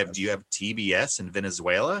 TBS. do you have TBS in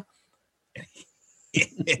Venezuela?"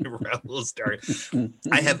 And Raul started,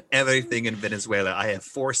 I have everything in Venezuela. I have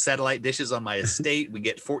 4 satellite dishes on my estate. We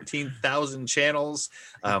get 14,000 channels.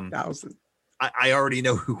 I already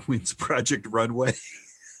know who wins Project Runway.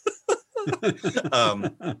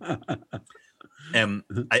 And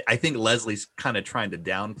I think Leslie's kind of trying to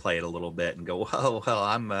downplay it a little bit and go, well,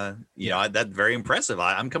 I'm, that's very impressive.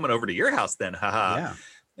 I'm coming over to your house then. Haha.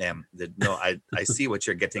 Yeah. No, I see what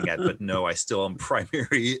you're getting at, but no, I still am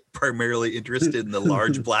primarily interested in the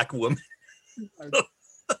large black woman.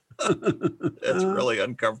 That's really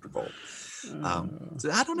uncomfortable.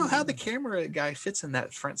 So I don't know how the camera guy fits in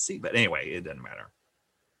that front seat, but anyway, it doesn't matter.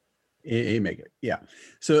 He make it. Yeah.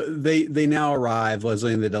 So they now arrive,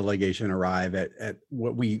 Leslie and the delegation arrive at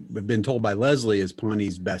what we have been told by Leslie is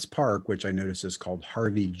Pawnee's best park, which I notice is called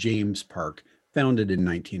Harvey James Park, founded in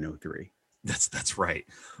 1903. That's right.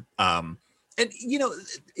 And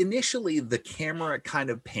initially the camera kind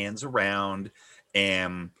of pans around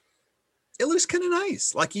and it looks kind of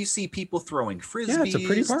nice. Like you see people throwing frisbees, yeah, it's a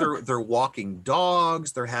pretty park. They're walking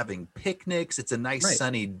dogs, they're having picnics. It's a nice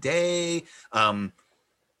sunny day.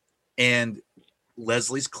 And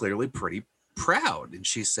Leslie's clearly pretty proud. And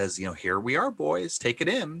she says, here we are, boys, take it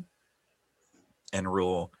in. And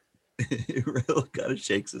Raul kind of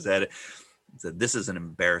shakes his head. Said, this is an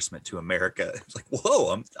embarrassment to America. It's like,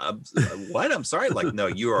 whoa, I'm what? I'm sorry. Like, no,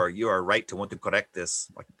 you are right to want to correct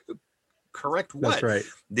this. Like, correct what? That's right.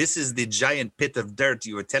 This is the giant pit of dirt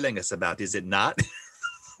you were telling us about, is it not?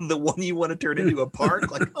 The one you want to turn into a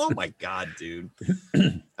park? Like, oh my God, dude.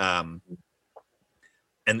 And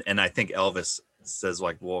I think Elvis says,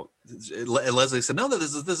 like, well, Leslie said, no,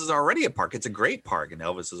 this is already a park. It's a great park. And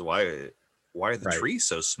Elvis says, why are the trees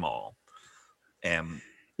so small? And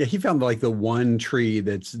Yeah, he found like the one tree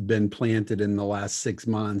that's been planted in the last 6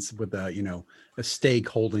 months with a stake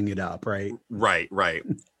holding it up, right? Right.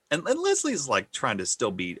 And Leslie's like trying to still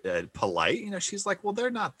be polite. She's like, well, they're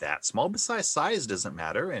not that small. Besides, size doesn't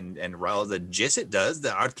matter. And Raul said, yes, it does.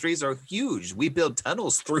 Our trees are huge. We build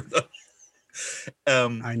tunnels through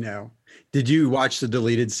them. I know. Did you watch the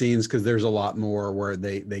deleted scenes? Because there's a lot more where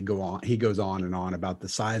they go on. He goes on and on about the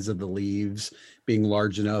size of the leaves being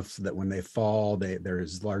large enough so that when they fall, they're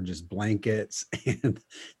as large as blankets, and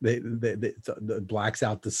the blacks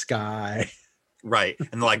out the sky. Right.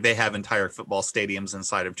 And like they have entire football stadiums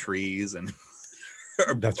inside of trees, and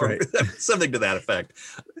That's right. Something to that effect.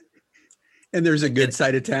 And there's a good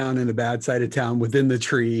side of town and a bad side of town within the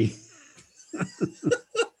tree.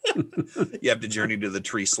 You have to journey to the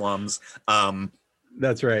tree slums.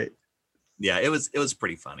 That's right. Yeah, it was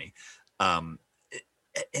pretty funny. And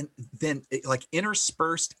then like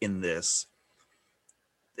interspersed in this,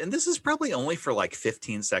 and this is probably only for like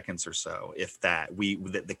 15 seconds or so, if that,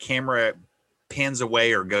 the camera pans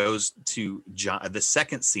away or goes to the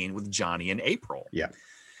second scene with Johnny and April. Yeah.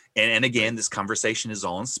 And again, this conversation is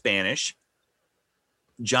all in Spanish.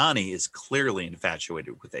 Johnny is clearly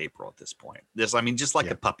infatuated with April at this point. Just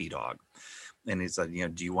like a puppy dog. And he's like,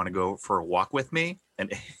 do you want to go for a walk with me?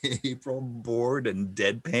 And April, bored and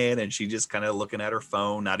deadpan, and she just kind of looking at her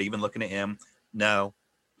phone, not even looking at him. No.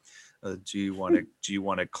 Do you want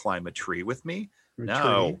to climb a tree with me?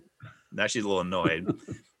 No. Now she's a little annoyed.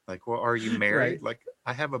 Like, well, are you married? Right. Like,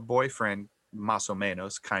 I have a boyfriend, más o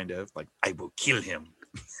menos, kind of. Like, I will kill him.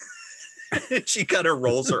 She kind of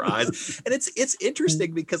rolls her eyes. And it's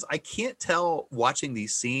interesting because I can't tell watching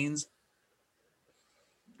these scenes.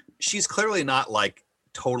 She's clearly not like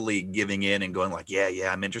totally giving in and going like,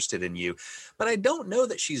 yeah, I'm interested in you. But I don't know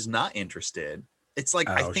that she's not interested. It's like,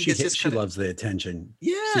 I think she loves the attention.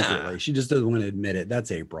 Yeah. Secretly. She just doesn't want to admit it.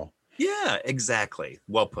 That's April. Yeah, exactly.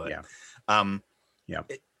 Well put. Yeah. Yeah.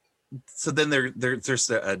 So then there's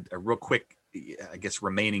a real quick, I guess,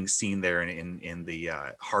 remaining scene there in the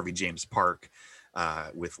Harvey James Park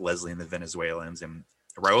with Leslie and the Venezuelans, and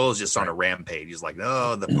Raul is just on a rampage. He's like,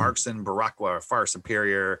 "Oh, the parks in Baragua are far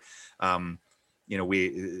superior. The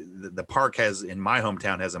park in my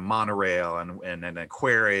hometown has a monorail and an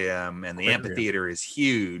aquarium, and the amphitheater is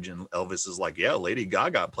huge." And Elvis is like, "Yeah, Lady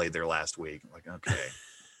Gaga played there last week." I'm like, okay,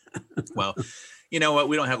 well, you know what?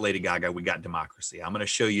 We don't have Lady Gaga. We got democracy. I'm going to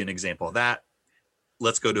show you an example of that.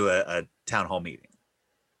 Let's go to a town hall meeting.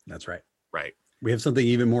 That's right. Right. We have something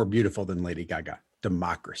even more beautiful than Lady Gaga.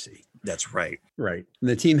 Democracy. That's right. Right. And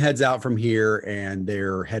the team heads out from here and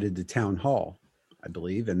they're headed to town hall, I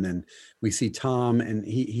believe. And then we see Tom, and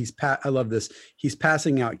I love this. He's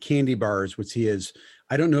passing out candy bars, which he is.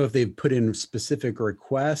 I don't know if they've put in specific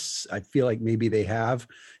requests. I feel like maybe they have.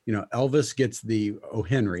 Elvis gets the O.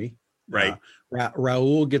 Henry. Right.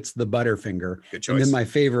 Raul gets the Butterfinger. Good choice. And then my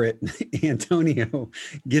favorite, Antonio,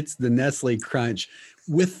 gets the Nestle Crunch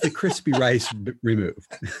with the crispy rice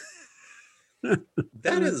removed.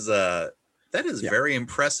 That is very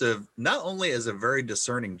impressive, not only as a very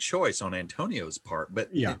discerning choice on Antonio's part, but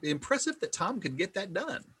impressive that Tom could get that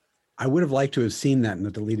done. I would have liked to have seen that in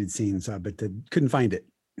the deleted scenes, but couldn't find it.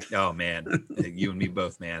 Oh man, you and me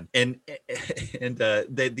both, man. And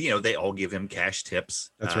they all give him cash tips.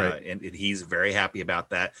 That's right. And he's very happy about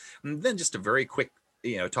that. And then just a very quick,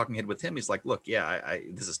 talking head with him. He's like, look,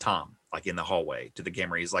 this is Tom, like in the hallway to the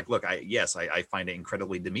camera. He's like, look, I find it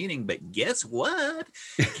incredibly demeaning, but guess what?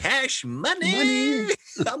 Cash money.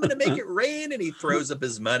 I'm going to make it rain. And he throws up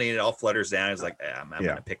his money and it all flutters down. He's like, I'm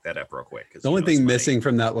going to pick that up real quick. The only thing missing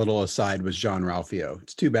from that little aside was John Ralphio.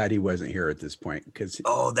 It's too bad he wasn't here at this point.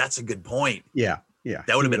 Oh, that's a good point. Yeah.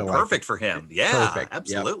 That would have been perfect for him. Yeah, perfect.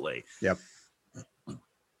 Absolutely. Yep.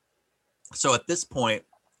 So at this point,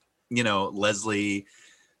 Leslie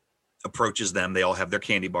approaches them. They all have their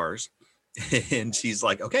candy bars. And she's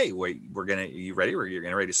like, okay, you ready?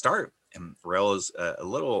 You're ready to start. And Raul is a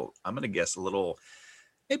little, I'm going to guess a little,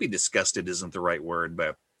 maybe disgusted isn't the right word,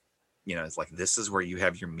 but it's like, this is where you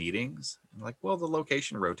have your meetings. I'm like, well, the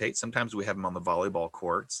location rotates. Sometimes we have them on the volleyball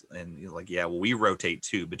courts. And you're like, yeah, well, we rotate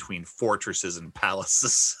too between fortresses and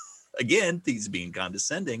palaces. Again, these being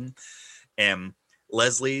condescending. And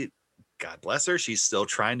Leslie, God bless her, she's still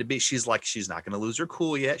trying to be, she's like, she's not going to lose her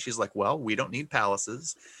cool yet. She's like, well, we don't need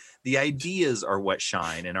palaces. The ideas are what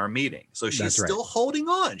shine in our meeting. So she's still holding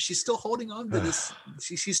on. She's still holding on to this.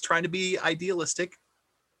 She's trying to be idealistic.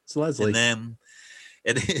 It's Leslie. And then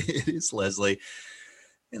it is Leslie.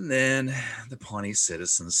 And then the Pawnee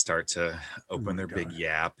citizens start to open their big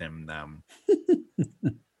yap. And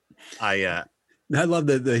I love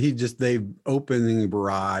that they opening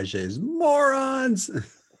barrage is morons.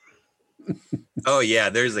 Oh yeah,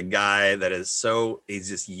 there's a guy that is he's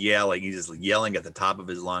just yelling at the top of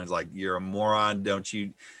his lungs, like, you're a moron.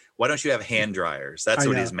 Why don't you have hand dryers? That's I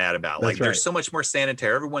what know. he's mad about. That's Like, right. there's so much more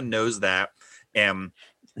sanitary. Everyone knows that. And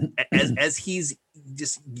as he's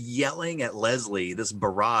just yelling at Leslie, this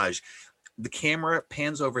barrage, the camera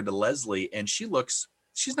pans over to Leslie, and she's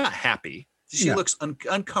not happy. She No. looks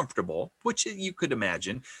uncomfortable, which you could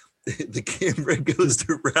imagine. The camera goes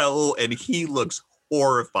to Raul, and he looks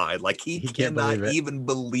horrified, like he can't cannot believe it. even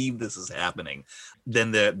believe this is happening.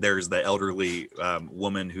 Then there's the elderly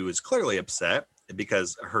woman who is clearly upset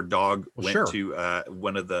because her dog went sure. to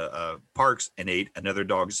one of the parks and ate another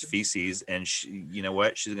dog's feces, and you know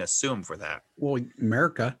what? She's gonna sue him for that. Well,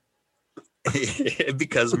 America.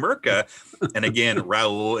 Because Mirka, and again,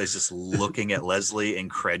 Raul is just looking at Leslie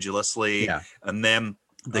incredulously. Yeah. And then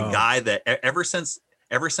the guy that ever since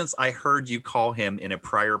I heard you call him in a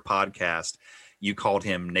prior podcast, you called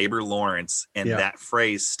him Neighbor Lawrence, and that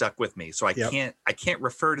phrase stuck with me. So I can't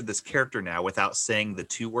refer to this character now without saying the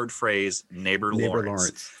 2-word phrase Neighbor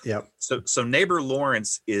Lawrence. Yep. So Neighbor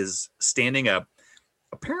Lawrence is standing up,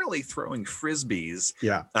 apparently throwing frisbees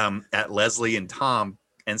at Leslie and Tom,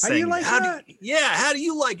 and saying, how do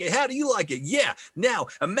you like it? How do you like it? Yeah. Now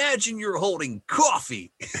imagine you're holding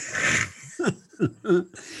coffee.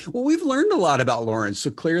 Well, we've learned a lot about Lawrence. So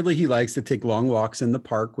clearly he likes to take long walks in the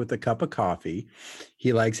park with a cup of coffee.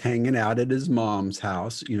 He likes hanging out at his mom's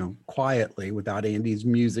house, quietly without Andy's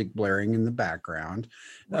music blaring in the background,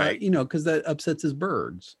 Right. because that upsets his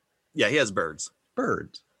birds. Yeah, he has birds.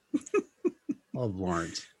 Love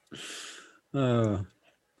Lawrence.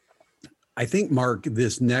 I think, Mark,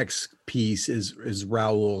 this next piece is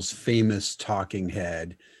Raul's famous talking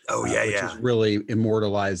head. Oh which has really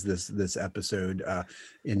immortalized this episode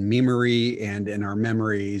in memory and in our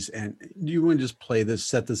memories. And do you want to just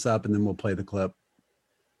set this up, and then we'll play the clip?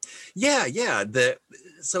 Yeah.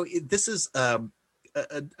 This is a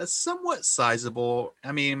somewhat sizable,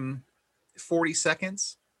 40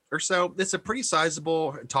 seconds or so. It's a pretty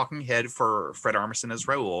sizable talking head for Fred Armisen as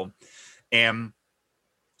Raul. And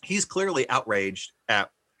he's clearly outraged at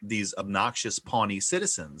these obnoxious Pawnee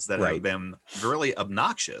citizens that have been really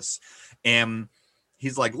obnoxious. And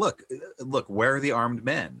he's like, look, where are the armed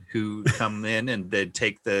men who come in and they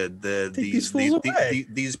take these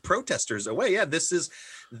protesters away? Yeah,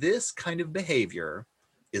 this kind of behavior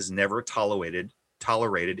is never tolerated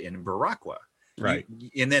in Baraqua. Right.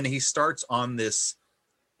 And then he starts on this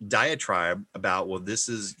diatribe about, well, this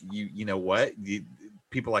is, you know what,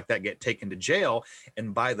 people like that get taken to jail.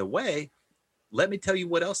 And by the way, let me tell you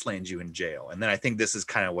what else lands you in jail. And then I think this is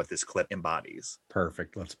kind of what this clip embodies.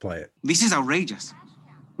 Perfect. Let's play it. This is outrageous.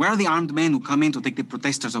 Where are the armed men who come in to take the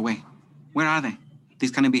protesters away? Where are they? This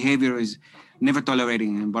kind of behavior is never tolerated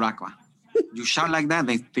in Baraqua. You shout like that,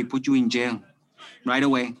 they put you in jail right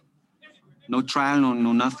away. No trial,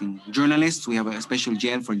 no nothing. Journalists, we have a special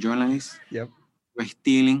jail for journalists. Yep. You're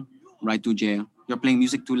stealing, right to jail. You're playing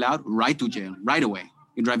music too loud, right to jail, right away.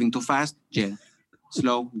 You're driving too fast, jail.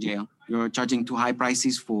 Slow, jail. You're charging too high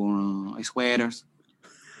prices for sweaters,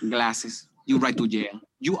 glasses. You right to jail.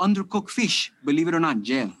 You undercook fish, believe it or not,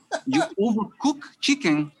 jail. You overcook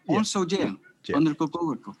chicken, also jail. Undercook,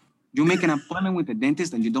 overcook. You make an appointment with the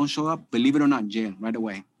dentist and you don't show up, believe it or not, jail, right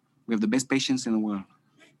away. We have the best patients in the world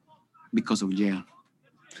because of jail.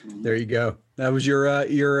 There you go. That was your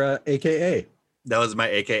AKA. That was my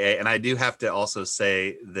AKA. And I do have to also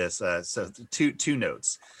say this. So two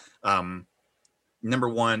notes. Number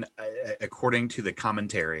one, according to the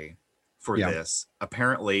commentary for this,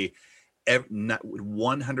 apparently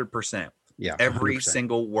 100%. Yeah. Every 100%.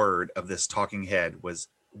 Single word of this talking head was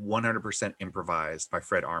 100% improvised by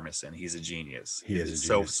Fred Armisen. He's a genius. He is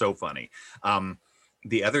so funny.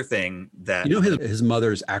 The other thing that his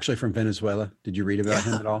mother's actually from Venezuela. Did you read about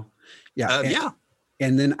him at all? Yeah.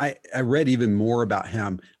 And then I read even more about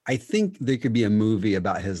him. I think there could be a movie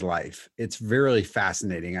about his life. It's very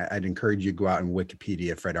fascinating. I'd encourage you to go out and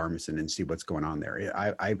Wikipedia Fred Armisen and see what's going on there.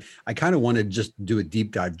 I kind of want to just do a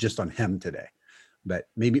deep dive just on him today, but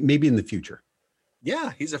maybe in the future.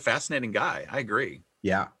 Yeah, he's a fascinating guy. I agree.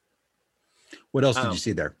 Yeah. What else did you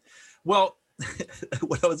see there? Well,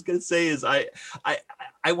 what I was going to say is I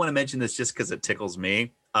want to mention this just because it tickles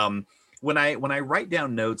me. When I write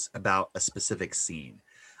down notes about a specific scene,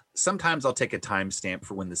 sometimes I'll take a timestamp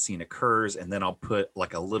for when the scene occurs, and then I'll put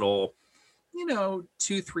like a little,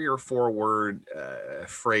 2, 3, or 4 word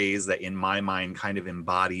phrase that in my mind kind of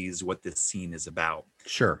embodies what this scene is about.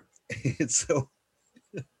 Sure. And so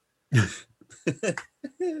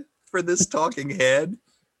for this talking head,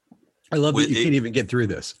 I love that you can't even get through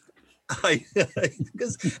this.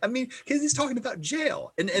 Because because he's talking about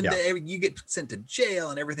jail, and you get sent to jail,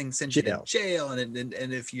 and everything sends you to jail, and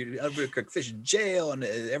if you overcook fish, jail, and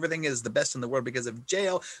everything is the best in the world because of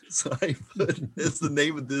jail. So I put as the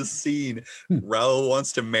name of this scene, Raul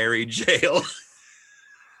wants to marry jail.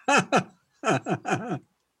 I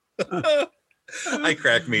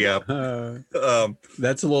cracked me up.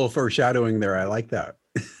 That's a little foreshadowing there. I like that.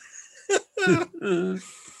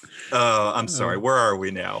 I'm sorry. Where are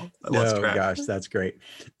we now? I lost track. Gosh, that's great.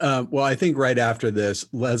 Well, I think right after this,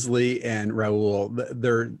 Leslie and Raul,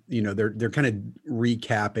 they're kind of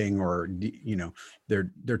recapping, or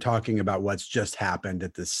they're talking about what's just happened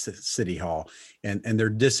at the city hall, and they're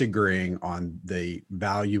disagreeing on the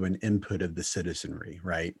value and input of the citizenry,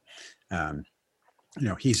 right?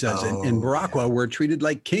 He says in Baraqua, we're treated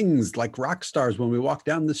like kings, like rock stars when we walk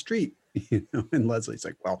down the street. And Leslie's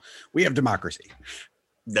like, well, we have democracy.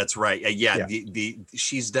 That's right.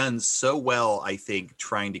 She's done so well, I think,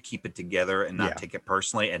 trying to keep it together and not take it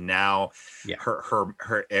personally. And now her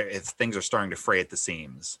if things are starting to fray at the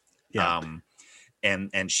seams.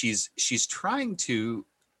 And she's trying to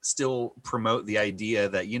still promote the idea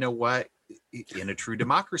that, you know what, in a true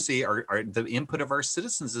democracy, the input of our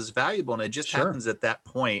citizens is valuable. And it just happens at that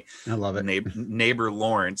point. I love it. Neighbor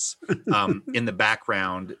Lawrence in the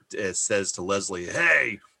background says to Leslie,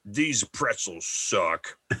 hey, these pretzels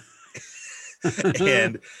suck.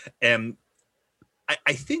 and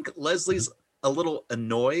I think Leslie's a little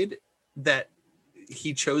annoyed that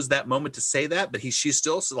he chose that moment to say that, but she's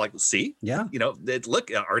still like, see, look,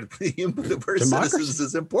 the input of our citizens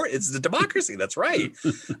is important. It's the democracy. That's right.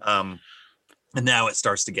 And now it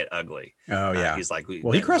starts to get ugly. Oh yeah. He's like,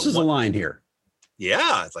 well, he crosses a line here.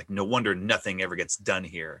 Yeah, it's like, no wonder nothing ever gets done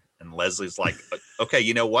here. And Leslie's like, okay,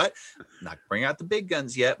 you know what? I'm not bring out the big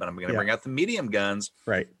guns yet, but I'm going to bring out the medium guns.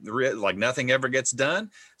 Right. Like nothing ever gets done.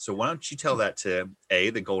 So why don't you tell that to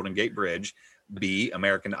A, the Golden Gate Bridge, B,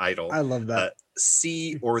 American Idol. I love that.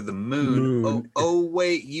 C, or the moon. Oh,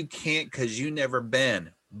 wait, you can't because you never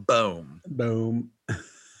been. Boom. Boom.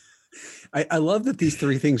 I love that these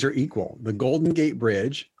three things are equal: the Golden Gate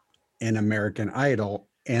Bridge, and American Idol,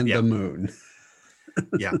 and the moon.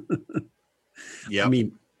 Yeah. Yeah. I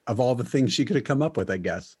mean, of all the things she could have come up with, I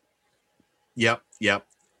guess. Yep.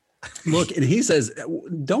 Look, and he says,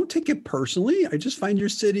 don't take it personally. I just find your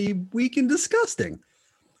city weak and disgusting.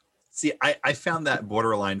 See, I found that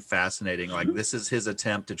borderline fascinating. Like, this is his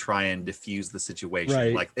attempt to try and diffuse the situation.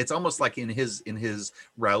 Right. Like, it's almost like in his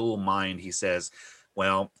Raul mind, he says,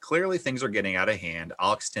 well, clearly things are getting out of hand.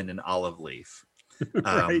 I'll extend an olive leaf.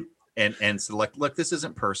 Right. And so, like, look, this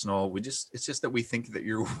isn't personal. It's just that we think that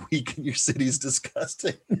you're weak and your city's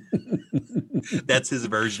disgusting. That's his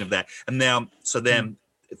version of that. And now, so then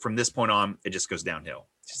from this point on, it just goes downhill.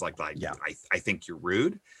 She's like, I think you're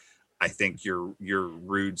rude. I think you're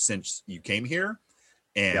rude since you came here.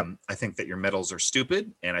 And I think that your medals are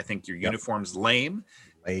stupid. And I think your uniform's lame.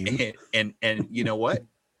 And you know what?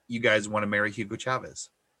 You guys want to marry Hugo Chavez.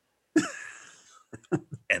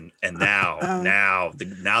 And now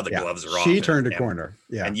the gloves are off. She turned a corner.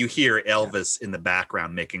 Yeah. And you hear Elvis in the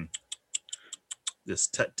background making this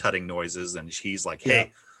tutting noises, and she's like,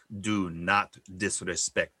 hey, do not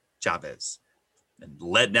disrespect Chavez.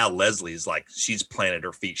 And now Leslie's like, she's planted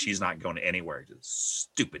her feet. She's not going anywhere. Just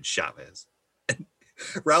stupid Chavez. And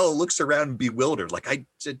Raul looks around bewildered, like, I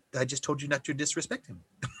just told you not to disrespect him.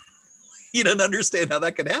 You don't understand how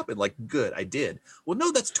that could happen. Like, good, I did. Well,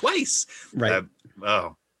 no, that's twice. Right.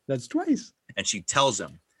 That's twice. And she tells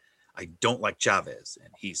him, I don't like Chavez.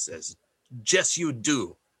 And he says, yes, you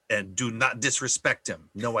do. And do not disrespect him.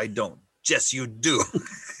 No, I don't. Yes, you do.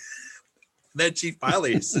 Then she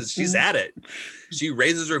finally says she's at it. She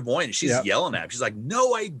raises her voice and she's yelling at him. She's like,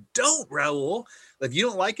 no, I don't, Raul. If you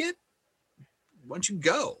don't like it, why don't you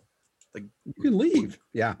go? Like, you can leave.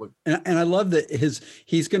 Yeah. And I love that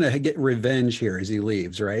he's going to get revenge here as he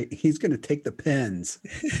leaves, right? He's going to take the pens.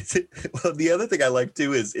 Well, the other thing I like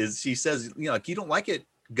too is she says, like, you don't like it,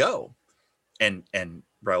 go. And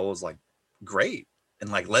Raul is like, great.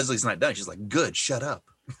 And like, Leslie's not done. She's like, good, shut up.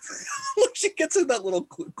 She gets in that little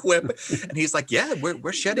quip and he's like, yeah,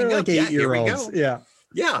 we're shutting up. Like yeah, here we go.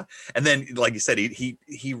 Yeah. And then, like you said,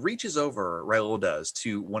 he reaches over, Raul does,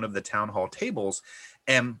 to one of the town hall tables,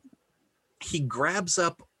 and he grabs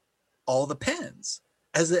up all the pens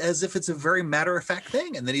as if it's a very matter-of-fact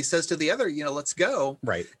thing. And then he says to the other, let's go.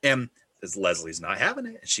 Right. And as Leslie's not having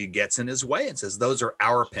it, she gets in his way and says, those are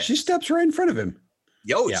our pens. She steps right in front of him.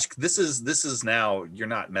 This is now, you're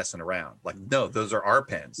not messing around. Like, no, those are our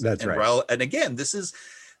pens. That's right. Raul, and again, this is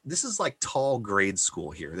this is like tall grade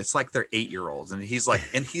school here. It's like they're 8-year-olds. And he's like,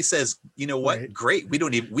 and he says, you know what? Right. Great. We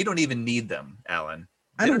don't even need them, Alan.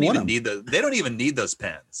 I don't want them. They don't even need those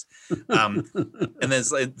pens. And then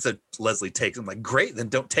so Leslie takes them, like, great, then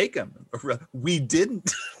don't take them. We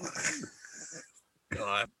didn't.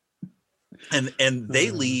 God. And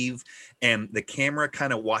they leave, and the camera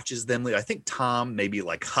kind of watches them leave. I think Tom maybe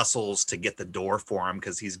like hustles to get the door for him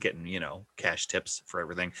because he's getting, cash tips for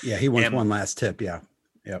everything. Yeah, he wants one last tip. Yeah.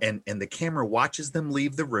 Yep. And the camera watches them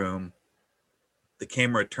leave the room. The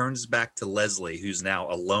camera turns back to Leslie, who's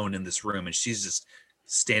now alone in this room, and she's just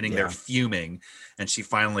standing there fuming. And she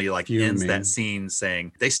finally ends that scene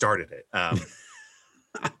saying, they started it.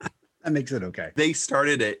 That makes it okay. They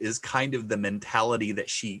started it is kind of the mentality that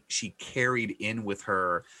she carried in with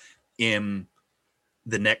her in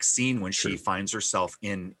the next scene when she finds herself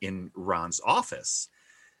in Ron's office.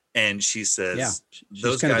 And she says, she's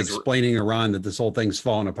those kind guys of explaining to Ron that this whole thing's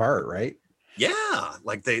falling apart, right? Yeah,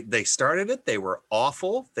 like they started it. They were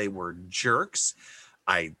awful. They were jerks.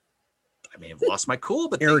 I may have lost my cool,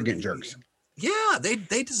 but Arrogant jerks. Yeah,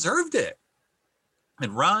 they deserved it.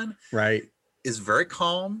 And Ron is very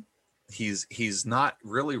calm. He's not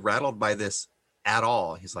really rattled by this at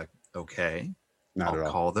all. He's like, okay,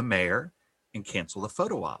 I'll call the mayor and cancel the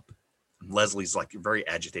photo op. And Leslie's like very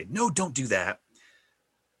agitated. No, don't do that.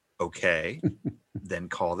 Okay, then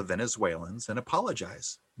call the Venezuelans and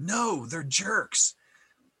apologize. No, they're jerks.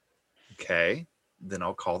 Okay, then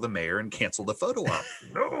I'll call the mayor and cancel the photo op.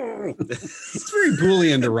 No. It's very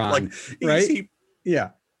Boolean to Ron, right? Yeah.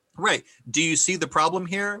 Right. Do you see the problem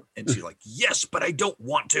here? And she's like, yes, but I don't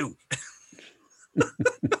want to.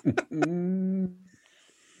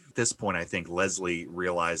 At this point, I think Leslie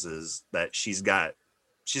realizes that she's got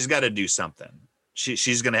to do something.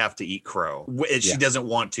 She's going to have to eat crow. She doesn't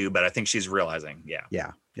want to, but I think she's realizing.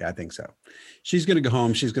 Yeah, I think so. She's going to go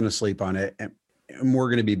home. She's going to sleep on it. And we're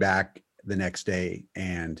going to be back the next day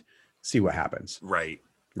and see what happens. Right.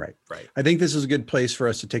 I think this is a good place for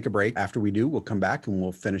us to take a break. After we do, we'll come back and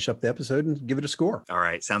we'll finish up the episode and give it a score. All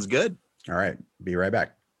right. Sounds good. All right. Be right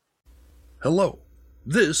back. Hello.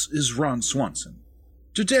 This is Ron Swanson.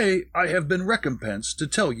 Today, I have been recompensed to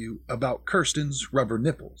tell you about Kirsten's rubber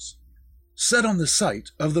nipples. Set on the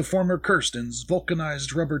site of the former Kirsten's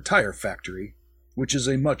vulcanized rubber tire factory, which is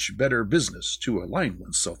a much better business to align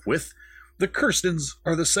oneself with, the Kirstens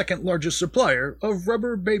are the second largest supplier of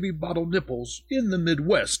rubber baby bottle nipples in the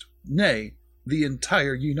Midwest, nay, the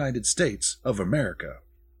entire United States of America.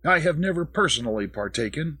 I have never personally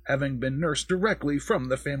partaken, having been nursed directly from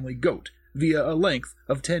the family goat via a length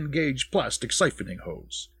of 10-gauge plastic siphoning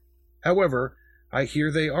hose. However, I hear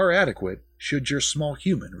they are adequate should your small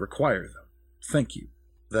human require them. Thank you.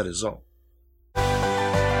 That is all.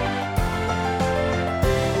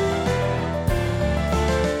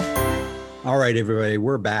 All right, everybody,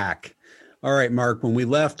 we're back. All right, Mark, when we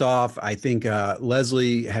left off, I think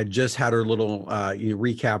Leslie had just had her little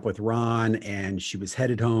recap with Ron, and she was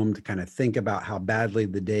headed home to kind of think about how badly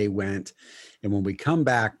the day went. And when we come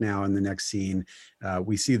back now in the next scene,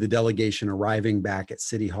 we see the delegation arriving back at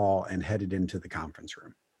City Hall and headed into the conference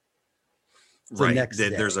room. Right.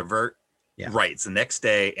 There's right. It's the next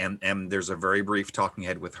day, and there's a very brief talking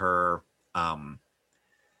head with her,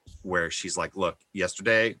 where she's like, "Look,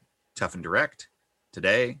 yesterday, tough and direct.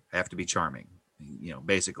 Today, I have to be charming.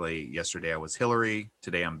 Basically, yesterday I was Hillary.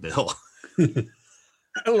 Today I'm Bill."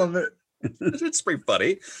 I love it. It's pretty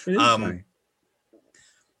funny. It is funny.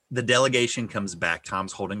 The delegation comes back.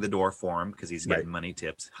 Tom's holding the door for him because he's getting money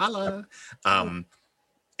tips. Holla. And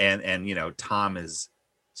Tom is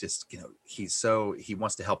just, he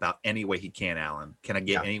wants to help out any way he can, Alan. Can I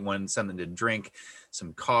get anyone something to drink,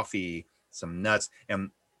 some coffee, some nuts?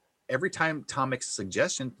 And every time Tom makes a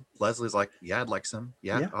suggestion, Leslie's like, yeah, I'd like some.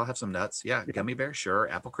 Yeah, I'll have some nuts. Yeah, gummy bear, sure.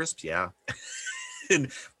 Apple crisps, yeah.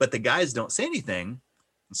 But the guys don't say anything.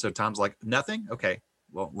 So Tom's like, nothing? Okay,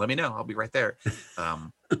 well, let me know. I'll be right there.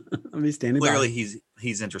 Let me stand clearly by.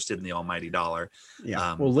 He's interested in the almighty dollar.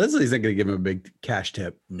 Yeah. Well, Leslie's not going to give him a big cash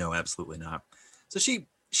tip. No, absolutely not. So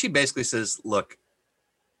she basically says, look,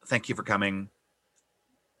 thank you for coming.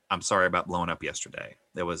 I'm sorry about blowing up yesterday.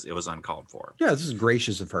 It was uncalled for. Yeah, this is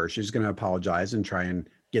gracious of her. She's going to apologize and try and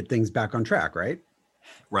get things back on track, right?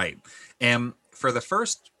 Right. And for the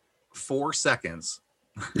first 4 seconds,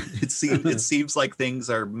 it seems like things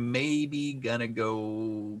are maybe gonna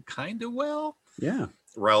go kind of well. Yeah.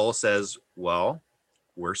 Raul says, well,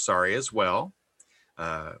 we're sorry as well.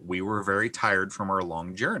 We were very tired from our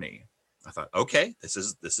long journey. I thought, okay, this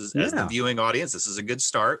is as the viewing audience, this is a good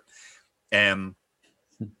start. And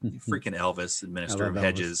freaking Elvis, Minister of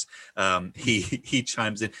Hedges, he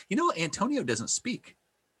chimes in. Antonio doesn't speak.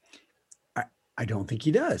 I don't think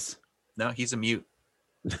he does. No, he's a mute.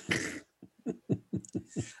 That's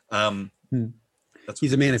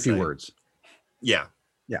He's what a man they of few say. words. Yeah.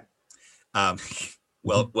 Yeah.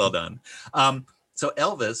 Well done. So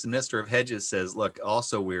Elvis, Mr. of Hedges, says, look,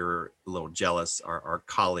 also we're a little jealous. Our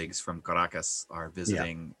colleagues from Caracas are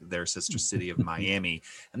visiting their sister city of Miami.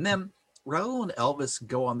 And then Raul and Elvis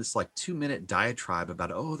go on this like 2-minute diatribe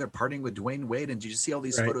about, oh, they're partying with Dwayne Wade. And did you see all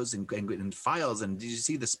these Right. photos and files? And did you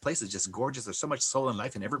see this place is just gorgeous? There's so much soul and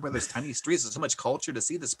life, and everywhere there's tiny streets. There's so much culture to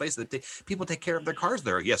see this place that people take care of their cars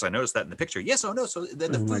there. Yes, I noticed that in the picture. Yes, oh no. So the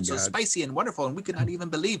Oh my food's so God. spicy and wonderful, and we could not even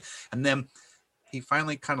believe. And then he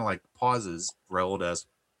finally kind of like pauses, Raul does,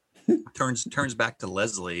 turns back to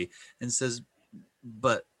Leslie and says,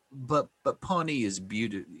 but Pawnee is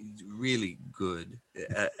really good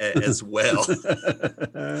as well.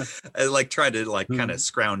 I like tried to like kind of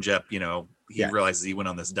scrounge up, he Yeah. realizes he went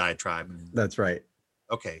on this diatribe. And, That's right.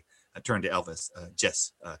 okay, I turned to Elvis,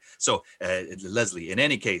 Jess. So Leslie, in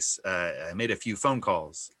any case, I made a few phone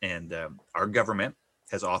calls, and our government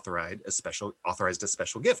has authorized a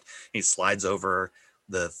special gift. He slides over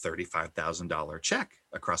the $35,000 check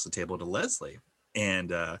across the table to Leslie,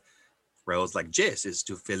 and Raul's like, Jess is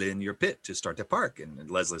to fill in your pit to start the park,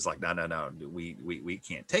 and Leslie's like, no, we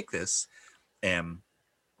can't take this. And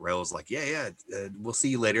Raul's like, yeah, we'll see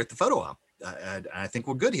you later at the photo op. I think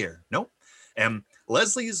we're good here. Nope. And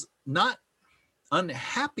Leslie's not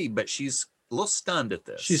unhappy, but she's a little stunned at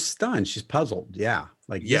this. She's stunned. She's puzzled. Yeah.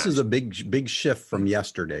 Like Yeah. this is a big shift from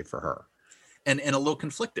yesterday for her. and a little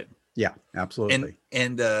conflicted. Yeah, absolutely.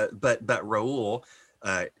 But Raul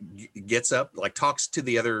gets up, like talks to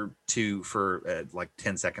the other two for like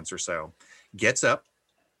 10 seconds or so, gets up,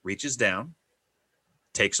 reaches down,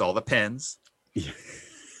 takes all the pens.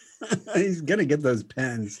 He's gonna get those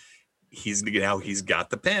pens. He's got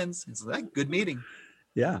the pens. It's like, good meeting.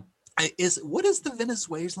 Yeah. What is the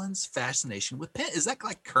Venezuelans' fascination with pen? Is that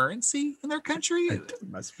like currency in their country? It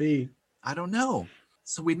must be. I don't know.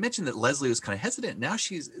 So we mentioned that Leslie was kind of hesitant. Now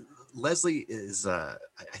Leslie is, I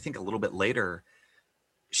think a little bit later,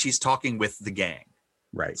 she's talking with the gang.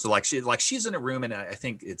 Right. So she's in a room, and I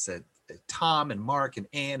think it's Tom and Mark and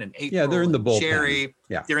Ann and April. Yeah, they're in the and bullpen. Jerry.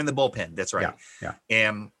 Yeah. They're in the bullpen. That's right. Yeah.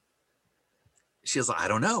 And she's like, I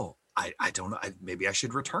don't know. I don't know. Maybe I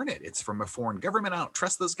should return it. It's from a foreign government. I don't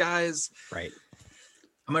trust those guys. Right.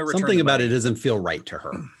 I'm gonna return Something the about money. it doesn't feel right to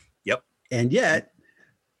her. Yep. And yet,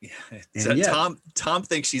 Yeah. And So yet- Tom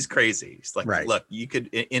thinks she's crazy. He's like, Right. look, you could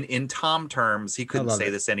in Tom terms, he couldn't love say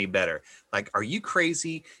it. this any better. Like, are you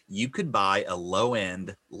crazy? You could buy a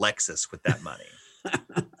low-end Lexus with that money.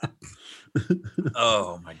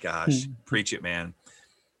 Oh my gosh. Preach it, man.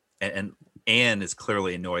 And Anne is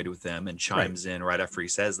clearly annoyed with them and chimes in right after he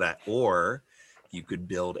says that. Or you could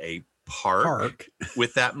build a park.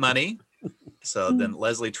 with that money. So then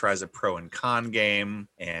Leslie tries a pro and con game,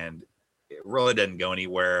 and it really doesn't go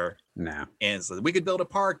anywhere. No. And so we could build a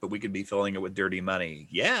park, but we could be filling it with dirty money.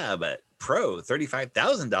 Yeah, but pro,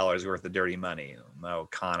 $35,000 worth of dirty money. No,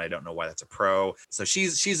 con, I don't know why that's a pro. So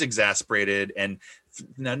she's exasperated. And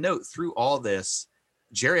now note, through all this,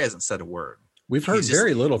 Jerry hasn't said a word. We've heard He's just-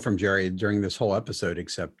 very little from Jerry during this whole episode,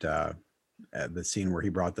 except the scene where he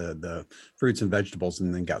brought the fruits and vegetables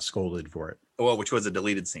and then got scolded for it. Well, which was a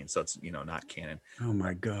deleted scene, so it's not canon. Oh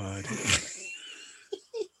my God.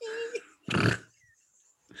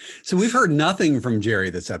 So we've heard nothing from Jerry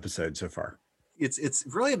this episode so far. It's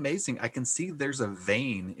really amazing. I can see there's a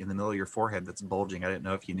vein in the middle of your forehead that's bulging. I didn't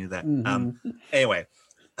know if you knew that. Anyway,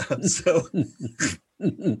 so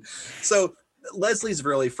Leslie's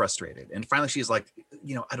really frustrated, and finally she's like,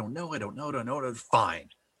 I don't know.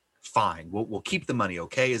 Fine. We'll keep the money.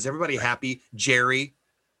 Okay. Is everybody happy? Jerry,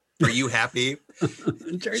 are you happy?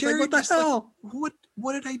 Jerry's Jerry like, what the just like, hell? What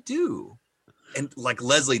did I do? And like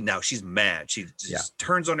Leslie, now she's mad. She just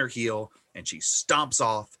turns on her heel and she stomps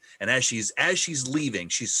off. And as she's leaving,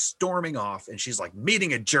 she's storming off, and she's like,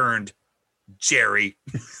 meeting adjourned, Jerry.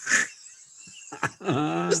 Just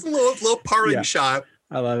a little parting Yeah. shot.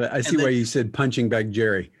 I love it. I see then- why you said punching back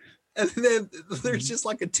Jerry. And then there's just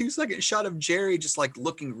like a 2-second shot of Jerry just like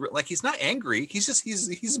looking like he's not angry.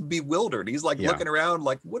 He's bewildered. He's like looking around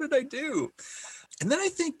like, what did I do? And then I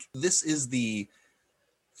think this is the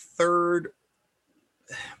third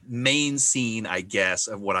main scene, I guess,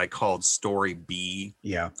 of what I called story B,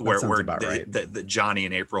 Yeah. That where sounds about right. the Johnny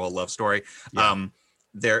and April love story. Yeah.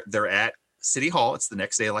 They're at City Hall. It's the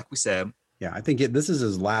next day, like we said. Yeah. I think this is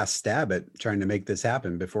his last stab at trying to make this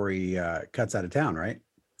happen before he cuts out of town, right?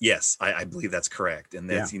 Yes, I believe that's correct. And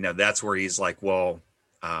that's, that's where he's like, well,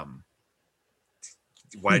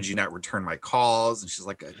 why did you not return my calls? And she's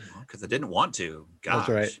like, because I didn't want to. Gosh. That's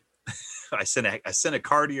right. I sent a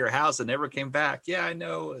car to your house and never came back. Yeah, I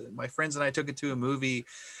know. My friends and I took it to a movie.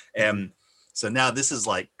 And so now this is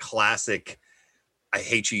like classic. I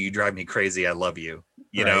hate you. You drive me crazy. I love you.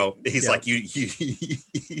 You know, he's like,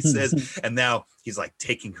 he says, and now he's like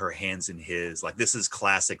taking her hands in his, like, this is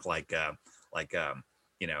classic,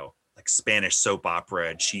 you know, like Spanish soap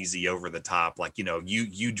opera, cheesy, over the top. Like, you know,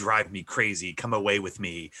 you drive me crazy. Come away with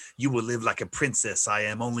me. You will live like a princess. I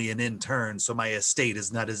am only an intern, so my estate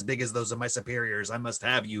is not as big as those of my superiors. I must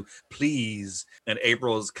have you, please. And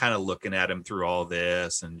April is kind of looking at him through all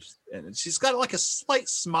this, and she's got like a slight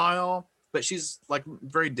smile, but she's like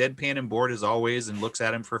very deadpan and bored as always, and looks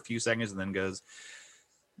at him for a few seconds and then goes,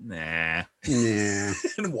 nah,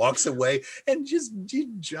 and walks away. And just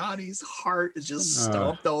Johnny's heart is just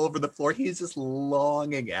stomped all over the floor. He's just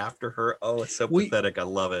longing after her. Oh, it's so pathetic. I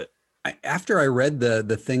love it. After I read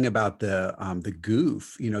the thing about the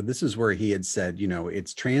goof, you know, this is where he had said, you know,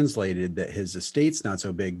 it's translated that his estate's not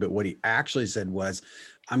so big, but what he actually said was,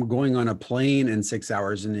 I'm going on a plane in 6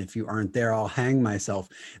 hours, and if you aren't there, I'll hang myself.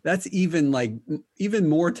 That's even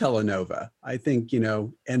more telenovela, I think, you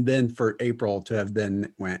know. And then for April to have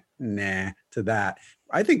then went nah to that,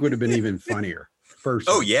 I think would have been even funnier. First,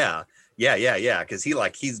 oh yeah, because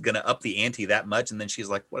he's gonna up the ante that much, and then she's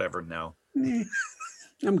like, whatever, no,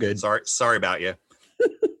 I'm good. Sorry about you.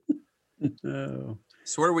 Oh.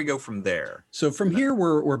 So where do we go from there? So from here,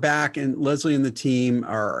 we're back, and Leslie and the team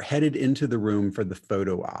are headed into the room for the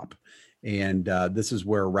photo op. And this is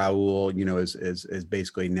where Raul, you know, is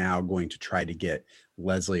basically now going to try to get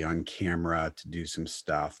Leslie on camera to do some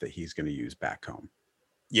stuff that he's going to use back home.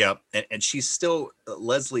 Yeah. And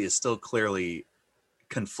Leslie is still clearly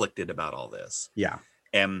conflicted about all this. Yeah.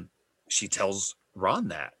 And she tells Ron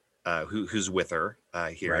that, who's with her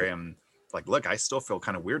here. Right. And like, look, I still feel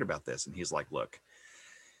kind of weird about this. And he's like, look,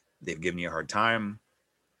 they've given you a hard time.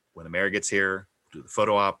 When the mayor gets here, do the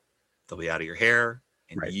photo op, they'll be out of your hair,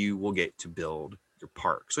 and you will get to build your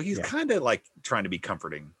park. So he's kind of like trying to be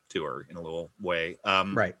comforting to her in a little way.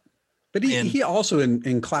 Right. But he also,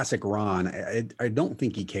 in classic Ron, I don't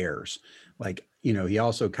think he cares. Like, you know, he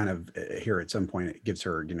also kind of here at some point it gives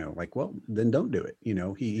her, you know, like, well, then don't do it. You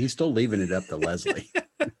know, he's still leaving it up to Leslie.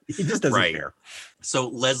 He just doesn't care. So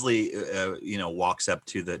Leslie, you know, walks up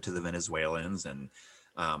to the Venezuelans, and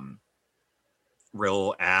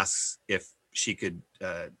Rill asks if she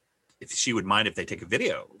would mind if they take a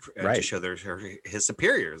video to show his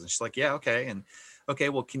superiors. And she's like, yeah, okay. And okay,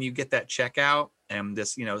 well, can you get that check out and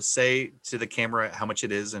just, you know, say to the camera how much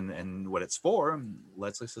it is and what it's for? And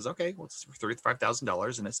Leslie says, okay, well, it's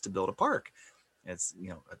 $35,000 and it's to build a park. It's, you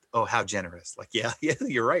know, oh, how generous. Like, yeah,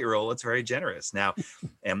 you're right, Rill. It's very generous. Now,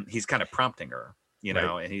 and he's kind of prompting her, you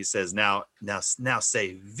know, and he says, now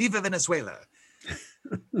say Viva Venezuela.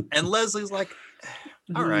 And Leslie's like,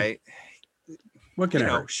 all right, what can I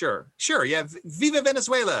know? Sure, yeah, Viva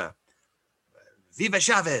Venezuela, Viva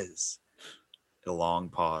Chavez. A long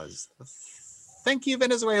pause. Thank you,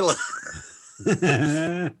 Venezuela.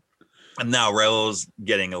 And now Raul's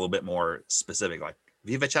getting a little bit more specific, like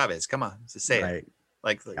Viva Chavez, come on, say it.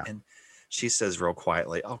 Like, and she says real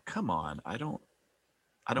quietly, oh, come on, I don't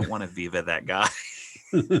want to Viva that guy.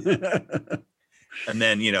 And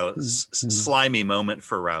then, you know, slimy moment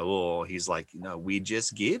for Raul. He's like, you know, we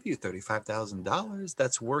just gave you $35,000.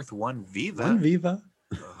 That's worth one Viva. One Viva.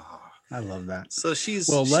 Oh, I love that. So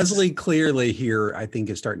Leslie clearly here, I think,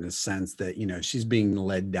 is starting to sense that, you know, she's being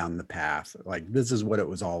led down the path. Like, this is what it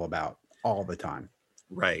was all about all the time.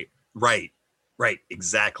 Right.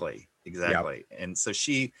 Exactly. Yep. And so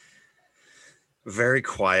she very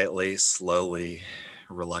quietly, slowly,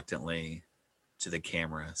 reluctantly to the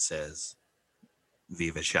camera says,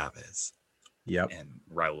 Viva Chavez. Yep. And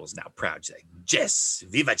Raul's now proud, saying, yes,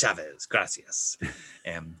 Viva Chavez, gracias.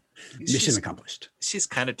 And mission accomplished. She's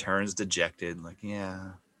kind of turns dejected, like,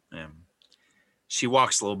 yeah. And she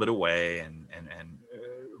walks a little bit away, and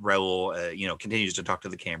Raul, you know, continues to talk to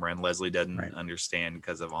the camera, and Leslie doesn't understand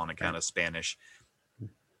because of on account of Spanish.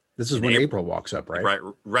 This is when April walks up, right?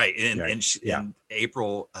 Right. And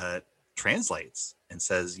April translates and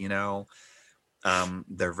says, you know,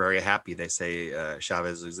 they're very happy. They say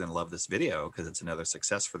Chavez is going to love this video because it's another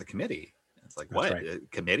success for the committee. It's like, what?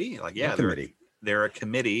 Committee? Like, yeah, they're a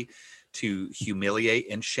committee to humiliate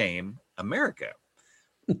and shame America.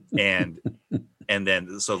 And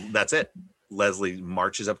then, so that's it. Leslie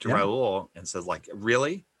marches up to Raul and says, like,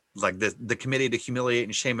 really? Like the committee to humiliate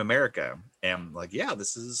and shame America. And like, yeah,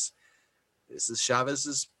 this is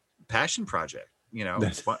Chavez's passion project, you know.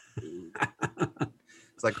 It's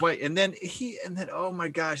like, what? And then oh my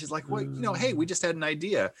gosh, it's like, well, you know, hey, we just had an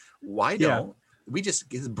idea. Why don't we just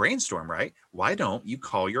brainstorm, right? Why don't you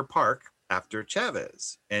call your park after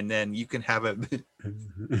Chavez, and then you can have a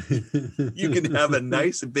you can have a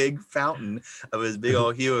nice big fountain of his big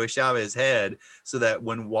old Hugo Chavez head, so that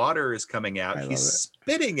when water is coming out, I he's love it.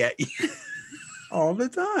 spitting at you all the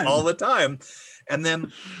time. all the time. And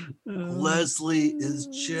then Uh, Leslie is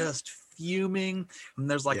just fuming, and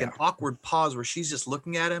there's like an Yeah. awkward pause where she's just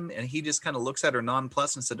looking at him, and he just kind of looks at her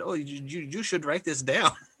nonplussed and said, "Oh, you should write this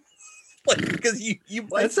down." Like, because you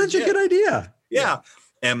might That's such a forget. good idea. Yeah.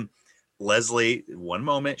 And Leslie, one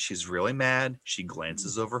moment, she's really mad. She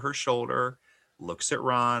glances over her shoulder, looks at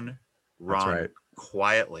Ron. That's Ron right.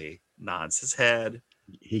 quietly nods his head.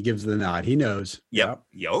 He gives the nod. He knows. Yep.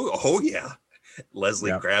 Oh, yeah.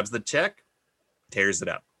 Leslie Yep. grabs the check, tears it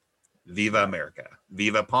up. Viva America.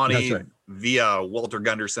 Viva Pawnee. That's right. Via Walter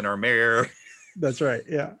Gunderson, our mayor. That's right.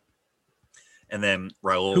 Yeah. And then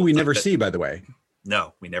Raul. Who we never see, by the way.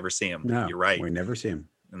 No, we never see him. No, You're right. We never see him.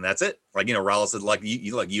 And that's it. Like, Raul said, like,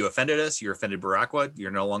 you offended us. You offended Baracqua.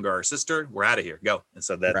 You're no longer our sister. We're out of here. Go. And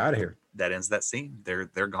so We're out of here. that ends that scene. They're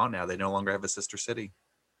gone now. They no longer have a sister city.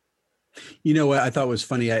 You know what I thought was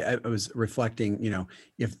funny? I was reflecting,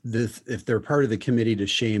 if they're part of the committee to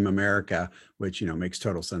shame America, which, makes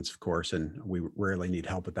total sense, of course, and we rarely need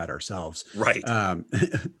help with that ourselves. Right.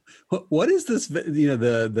 What is this,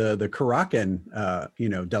 the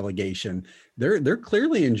Caracan, delegation? They're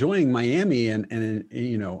clearly enjoying Miami and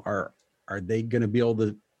are they going to be able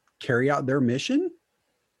to carry out their mission?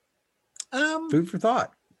 Food for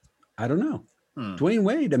thought. I don't know. Dwayne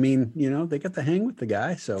Wade, I mean, they got to hang with the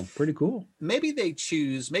guy, so pretty cool. Maybe they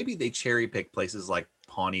cherry pick places like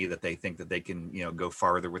Pawnee that they think that they can, go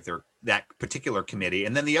farther with that particular committee.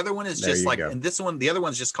 And then the other one is There just you like, go. and the other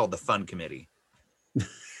one's just called the Fun Committee.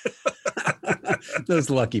 Those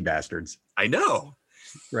lucky bastards, I know.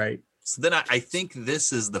 right? So then I think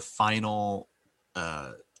this is the final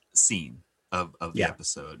scene of the Yeah.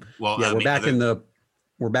 episode. Well, Yeah, I mean,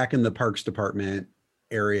 we're back in the Parks Department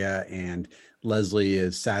area, and Leslie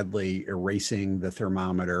is sadly erasing the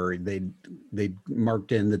thermometer. They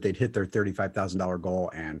marked in that they'd hit their $35,000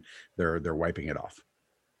 goal, and they're wiping it off.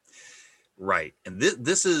 right. And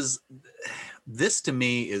this to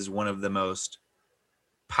me is one of the most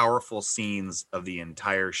powerful scenes of the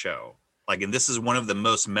entire show. Like, and this is one of the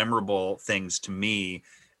most memorable things to me,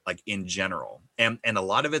 like, in general. And a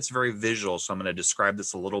lot of it's very visual, so I'm going to describe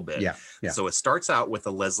this a little bit. Yeah. So it starts out with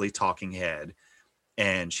a Leslie talking head,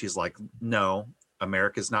 and she's like, "No,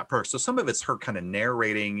 America's not perfect." So some of it's her kind of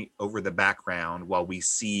narrating over the background while we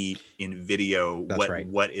see in video That's right.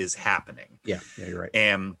 what is happening. Yeah, you're right.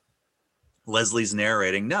 And Leslie's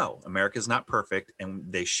narrating, "No, America's not perfect." And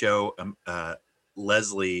they show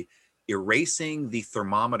Leslie erasing the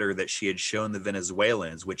thermometer that she had shown the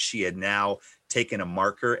Venezuelans, which she had now taken a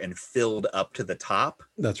marker and filled up to the top.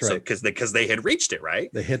 That's So right. because they had reached it,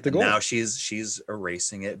 right? They hit the And goal. now she's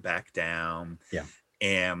erasing it back down. Yeah.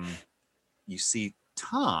 And you see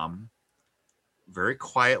Tom very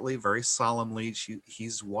quietly, very solemnly,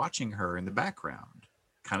 he's watching her in the background,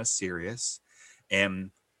 kind of serious.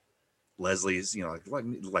 And Leslie's,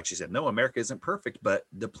 like she said, "No, America isn't perfect, but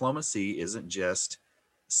diplomacy isn't just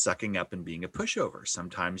sucking up and being a pushover.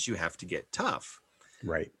 Sometimes you have to get tough."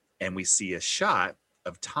 Right. And we see a shot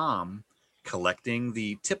of Tom collecting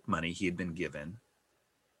the tip money he had been given,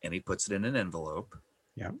 and he puts it in an envelope.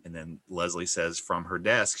 Yeah. And then Leslie says from her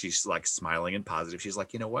desk, she's like smiling and positive. She's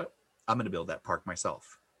like, "You know what? I'm going to build that park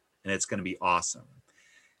myself, and it's going to be awesome."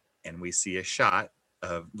 And we see a shot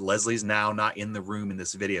of Leslie's now not in the room in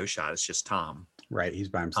this video shot. It's just Tom. Right. He's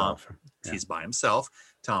by himself. Yeah. He's by himself.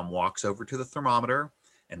 Tom walks over to the thermometer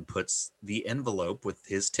and puts the envelope with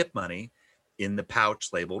his tip money in the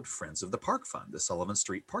pouch labeled Friends of the Park Fund, the Sullivan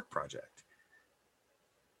Street Park Project.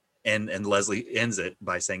 And Leslie ends it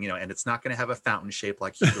by saying, "And it's not going to have a fountain shaped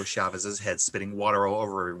like Hugo Chavez's head spitting water all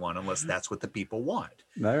over everyone unless that's what the people want."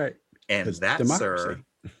 All right. And 'Cause that, democracy.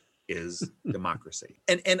 sir, is democracy.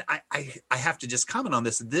 And I have to just comment on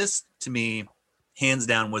this. This, to me, hands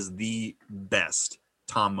down, was the best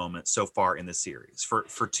Tom moment so far in the series for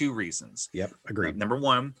two reasons. Yep. Agreed. Number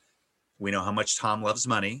one, we know how much Tom loves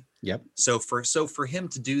money. Yep. So for him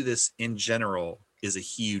to do this in general is a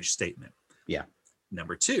huge statement. Yeah.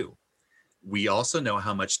 Number two, we also know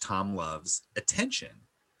how much Tom loves attention.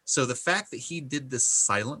 So the fact that he did this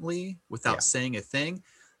silently without Yeah. saying a thing,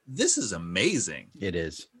 this is amazing. It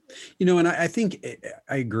is. And I think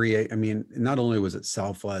I agree. I mean, not only was it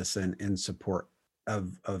selfless and in support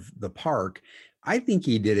of the park, I think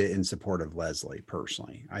he did it in support of Leslie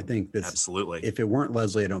personally. I think this, Absolutely. if it weren't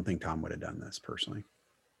Leslie, I don't think Tom would have done this personally.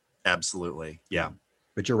 Absolutely. Yeah.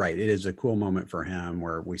 But you're right. It is a cool moment for him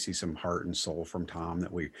where we see some heart and soul from Tom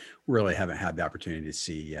that we really haven't had the opportunity to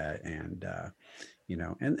see yet. And,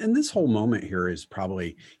 and this whole moment here is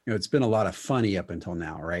probably, it's been a lot of funny up until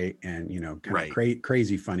now. Right. And, kind of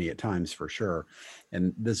crazy funny at times for sure.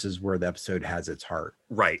 And this is where the episode has its heart.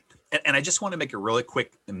 Right. And I just want to make a really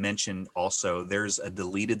quick mention also, there's a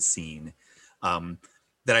deleted scene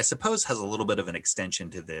that I suppose has a little bit of an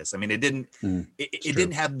extension to this. I mean, it didn't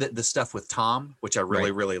have the stuff with Tom, which I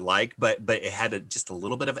really like, but it had just a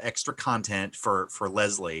little bit of extra content for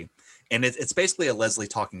Leslie. And it's basically a Leslie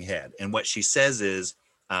talking head. And what she says is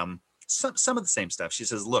some of the same stuff. She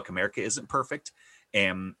says, look, America isn't perfect.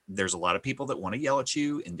 And there's a lot of people that want to yell at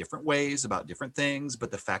you in different ways about different things.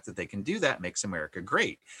 But the fact that they can do that makes America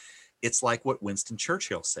great. It's like what Winston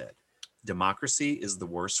Churchill said. Democracy is the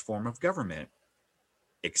worst form of government,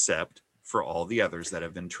 except for all the others that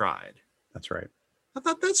have been tried. That's right. I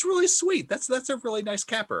thought that's really sweet. That's a really nice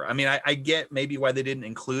capper. I mean, I get maybe why they didn't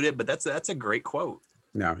include it, but that's a great quote.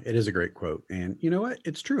 No, it is a great quote. And you know what?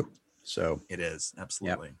 It's true. So it is.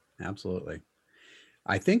 Absolutely. Yep, absolutely.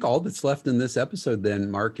 I think all that's left in this episode then,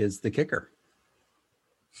 Mark, is the kicker.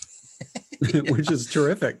 Which is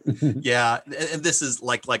terrific. Yeah. And this is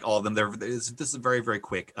like all of them. This is very, very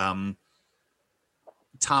quick. Tom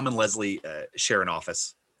and Leslie share an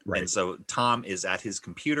office. Right. And so Tom is at his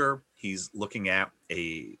computer. He's looking at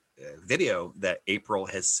a video that April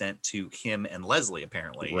has sent to him and Leslie,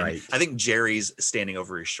 apparently. Right. And I think Jerry's standing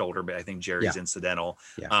over his shoulder, but I think Jerry's incidental.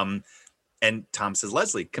 Yeah. And Tom says,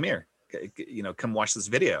 Leslie, come here, come watch this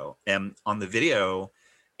video. And on the video,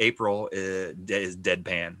 April is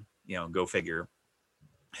deadpan, go figure.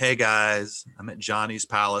 Hey guys, I'm at Johnny's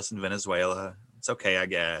Palace in Venezuela. It's okay, I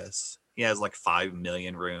guess. He has like 5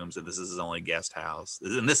 million rooms, and this is his only guest house.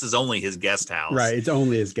 And this is only his guest house. Right. It's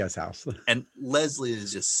only his guest house. And Leslie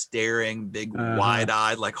is just staring, big,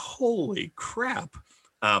 wide-eyed, like, holy crap.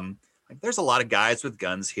 Like, there's a lot of guys with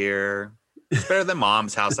guns here. It's better than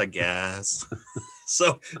Mom's house, I guess.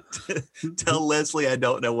 So tell Leslie I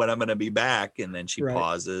don't know when I'm going to be back. And then she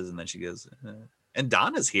pauses, and then she goes, and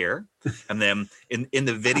Donna's here. And then in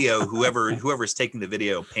the video, whoever's taking the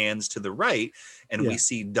video pans to the right, and we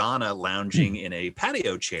see Donna lounging in a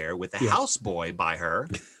patio chair with a houseboy by her.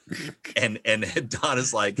 And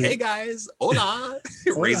Donna's like, hey guys, hola.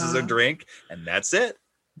 Raises a drink, and that's it.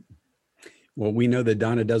 Well, we know that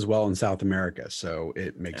Donna does well in South America, so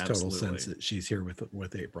it makes total sense that she's here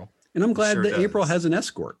with April. And I'm glad that April has an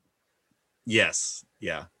escort. Yes.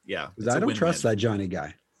 Yeah. Because I don't trust that Johnny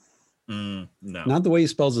guy. No. Not the way he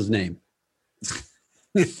spells his name.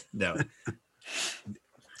 No.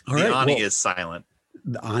 All the right, Ani is silent.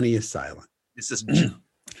 The Ani is silent. It's just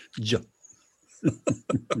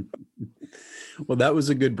Well, that was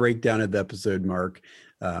a good breakdown of the episode, Mark.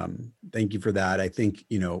 Thank you for that. I think,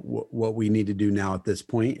 what we need to do now at this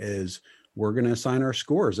point is we're going to assign our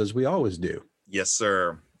scores as we always do. Yes,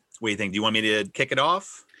 sir. What do you think? Do you want me to kick it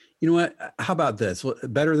off? You know what? How about this? Well,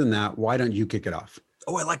 better than that, why don't you kick it off?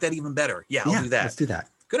 Oh, I like that even better. Yeah, I'll do that. Let's do that.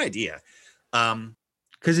 Good idea.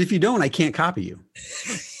 Because if you don't, I can't copy you.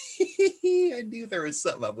 I knew there was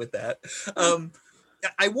something up with that.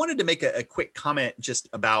 I wanted to make a quick comment just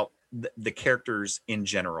about the characters in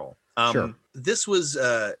general. Sure. This was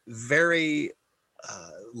very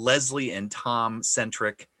Leslie and Tom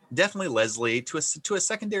centric. Definitely Leslie to a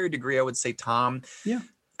secondary degree. I would say Tom. Yeah.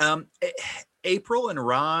 April and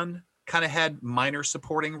Ron kind of had minor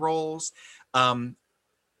supporting roles.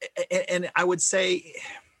 And I would say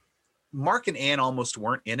Mark and Ann almost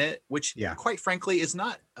weren't in it, which quite frankly is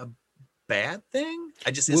not a bad thing.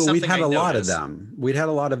 We'd had a lot of them. We'd had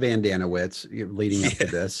a lot of Van Danowitz leading up to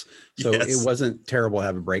this. So it wasn't terrible to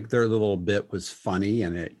have a break. Their little bit was funny,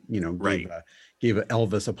 and it, gave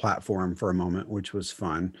Elvis a platform for a moment, which was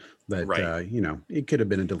fun. But, it could have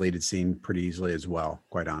been a deleted scene pretty easily as well,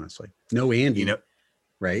 quite honestly. No Andy.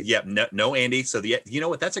 Right. Yeah. No, Andy. So you know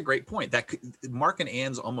what? That's a great point. Mark and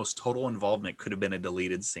Ann's almost total involvement could have been a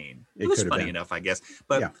deleted scene. It was funny enough, I guess.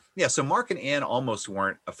 But so Mark and Ann almost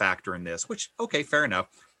weren't a factor in this, which, okay, fair enough.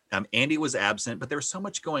 Andy was absent, but there was so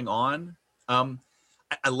much going on.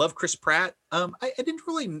 I love Chris Pratt. I didn't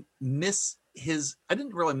really miss his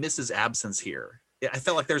absence here. I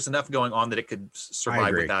felt like there's enough going on that it could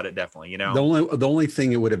survive without it. Definitely, The only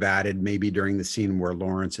thing it would have added maybe during the scene where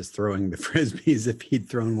Lawrence is throwing the frisbees if he'd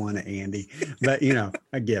thrown one at Andy, but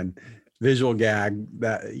again, visual gag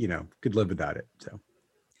that could live without it.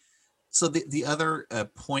 So the other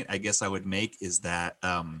point I guess I would make is that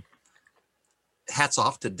hats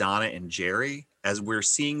off to Donna and Jerry, as we're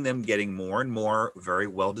seeing them getting more and more very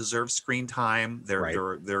well-deserved screen time.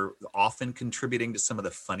 They're often contributing to some of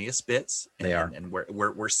the funniest bits. They are. And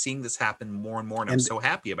we're seeing this happen more and more. And I'm so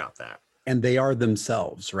happy about that. And they are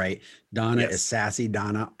themselves, right? Donna Yes. is sassy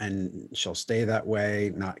Donna, and she'll stay that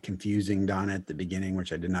way, not confusing Donna at the beginning,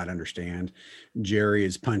 which I did not understand. Jerry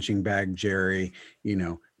is punching bag Jerry,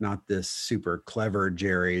 not this super clever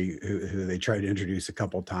Jerry who they tried to introduce a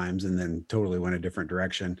couple times and then totally went a different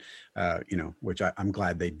direction, which I'm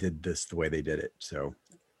glad they did this the way they did it. So,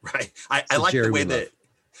 right. I like the way that.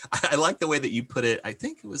 I like the way that you put it. I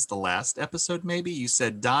think it was the last episode, maybe you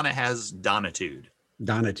said Donna has Donnitude.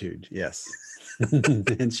 Donitude, yes.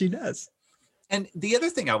 And she does. And the other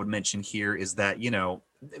thing I would mention here is that,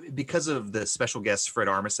 because of the special guest, Fred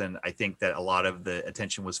Armisen, I think that a lot of the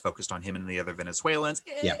attention was focused on him and the other Venezuelans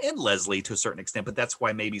and Leslie to a certain extent. But that's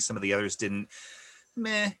why maybe some of the others didn't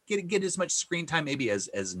get as much screen time, maybe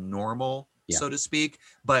as normal, so to speak.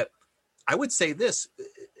 But I would say this,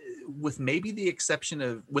 with the exception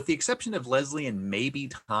of Leslie and maybe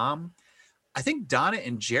Tom, I think Donna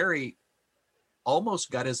and Jerry almost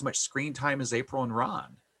got as much screen time as April and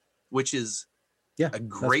Ron, which is a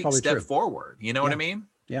great step forward. You know what I mean?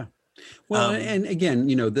 Yeah. Well, and again,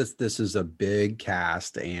 this is a big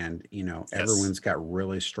cast, and everyone's got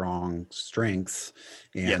really strong strengths,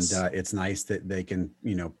 and it's nice that they can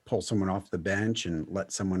pull someone off the bench and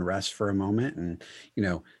let someone rest for a moment. And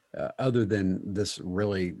other than this,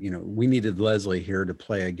 really, we needed Leslie here to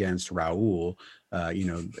play against Raul,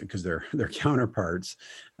 because they're counterparts,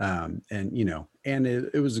 and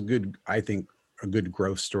it was I think a good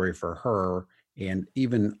growth story for her, and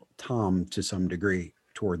even Tom to some degree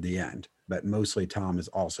toward the end, but mostly Tom is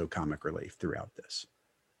also comic relief throughout this.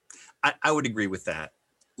 I would agree with that.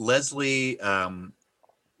 Leslie, I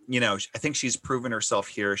think she's proven herself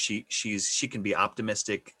here. She can be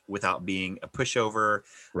optimistic without being a pushover.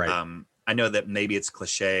 Right. I know that maybe it's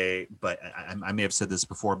cliche, but I may have said this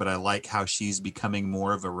before, but I like how she's becoming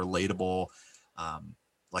more of a relatable,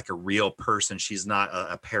 like a real person. She's not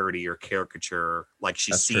a parody or caricature like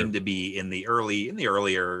she seemed to be in the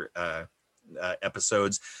earlier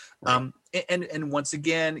episodes. Right. And once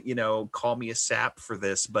again, call me a sap for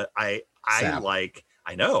this, but I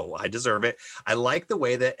know I deserve it. I like the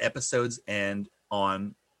way that episodes end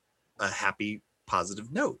on a happy,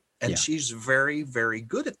 positive note. And she's very, very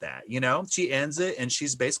good at that. She ends it and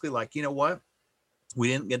she's basically like, you know what? We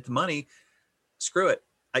didn't get the money. Screw it.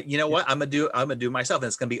 What? I'm gonna do it myself, and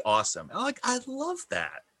it's gonna be awesome. And I love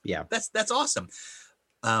that. Yeah. That's awesome.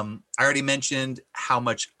 I already mentioned how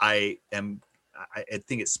much I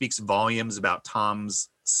think it speaks volumes about Tom's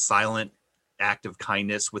silent act of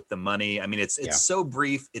kindness with the money. I mean, it's so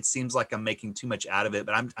brief. It seems like I'm making too much out of it,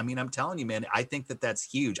 but I'm telling you, man, I think that's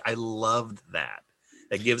huge. I loved that.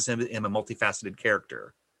 That gives him a multifaceted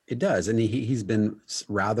character. It does. And he's been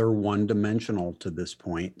rather one-dimensional to this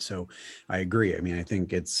point. So I agree. I mean, I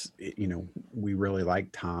think it's, we really like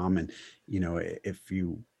Tom. And, if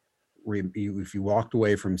you walked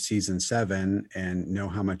away from season 7 and know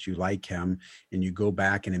how much you like him, and you go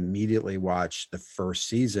back and immediately watch the first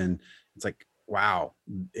season, it's like, wow,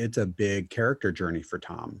 it's a big character journey for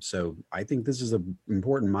Tom. So I think this is an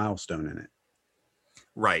important milestone in it.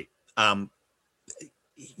 Right.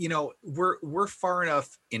 We're far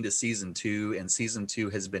enough into season 2, and season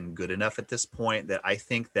 2 has been good enough at this point that I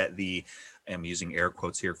think that I'm using air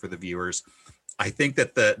quotes here for the viewers, I think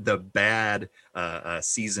that the bad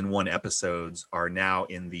season 1 episodes are now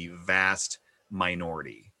in the vast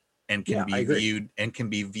minority and can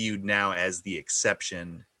be viewed now as the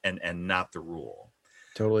exception and not the rule.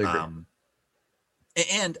 Totally agree.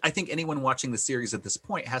 And I think anyone watching the series at this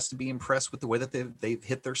point has to be impressed with the way that they've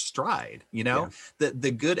hit their stride.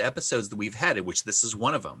 The good episodes that we've had, which this is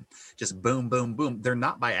one of them, just boom, boom, boom. They're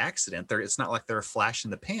not by accident. It's not like they're a flash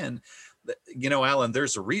in the pan. Alan,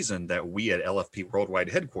 there's a reason that we at LFP Worldwide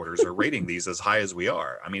headquarters are rating these as high as we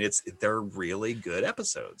are. I mean, they're really good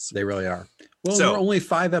episodes. They really are. Well, we're only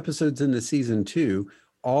 5 episodes into season 2.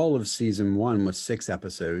 All of season 1 was 6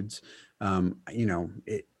 episodes.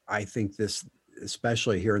 I think this,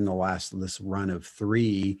 especially here in this run of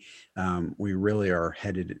 3, we really are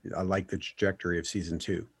headed. I like the trajectory of season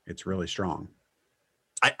 2. It's really strong.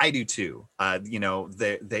 I do too.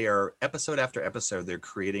 They are episode after episode, they're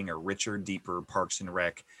creating a richer, deeper Parks and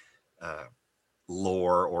Rec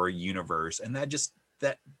lore or universe. And that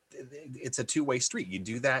it's a two-way street. You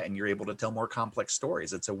do that and you're able to tell more complex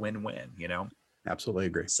stories. It's a win-win, Absolutely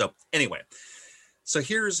agree. So anyway,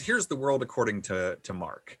 here's the world according to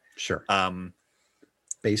Mark. Sure.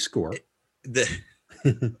 Base score.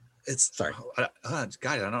 It's Sorry. God,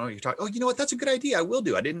 I don't know what you're talking. Oh, you know what? That's a good idea. I will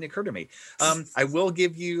do. I didn't occur to me. I will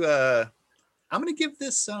give you. I'm going to give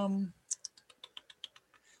this. I'm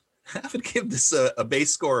going to give this a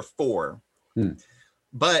base score of 4,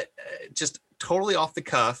 but just totally off the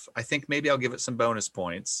cuff. I think maybe I'll give it some bonus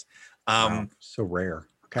points. Wow, so rare.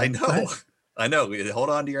 Okay, I know. I know. Hold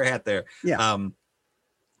on to your hat there. Yeah.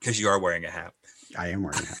 Because you are wearing a hat. I am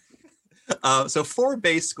wearing a hat. So 4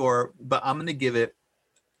 base score, but I'm going to give it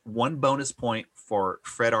 1 bonus point for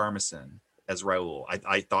Fred Armisen as Raul.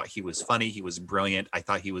 I thought he was funny. He was brilliant. I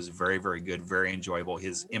thought he was very, very good, very enjoyable.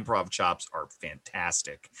 His improv chops are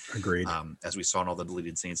fantastic. Agreed. As we saw in all the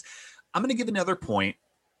deleted scenes. I'm going to give another point.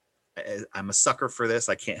 I'm a sucker for this.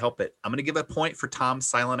 I can't help it. I'm going to give a point for Tom's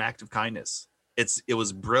silent act of kindness. It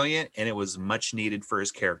was brilliant and it was much needed for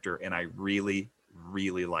his character. And I really,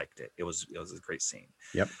 really liked it. It was a great scene.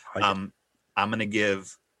 Yep. I'm going to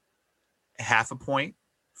give half a point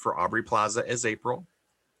for Aubrey Plaza as April.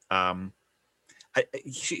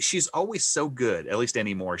 She's always so good, at least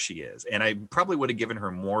anymore she is. And I probably would have given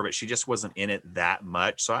her more, but she just wasn't in it that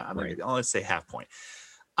much. So I'm going to only say half point.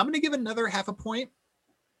 I'm going to give another half a point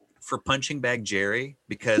for Punching Bag Jerry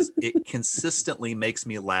because it consistently makes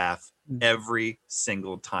me laugh every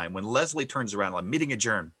single time. When Leslie turns around, like meeting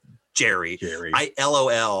adjourned, Jerry. I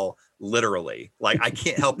LOL literally. Like I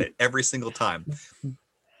can't help it every single time.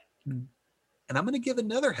 And I'm going to give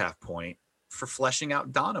another half point for fleshing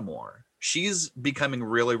out Donna more. She's becoming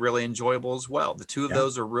really, really enjoyable as well. The two of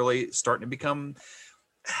those are really starting to become,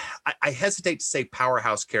 I hesitate to say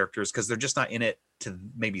powerhouse characters because they're just not in it to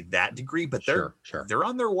maybe that degree, but they're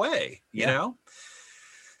on their way, you know?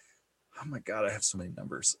 Oh my God, I have so many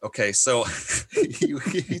numbers. Okay, so you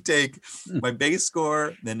take my base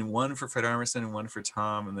score, then 1 for Fred Armisen and 1 for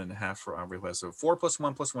Tom, and then half for Aubrey Plaza. So 4 plus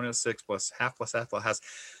 1 plus 1 is 6 plus half has.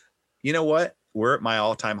 You know what? We're at my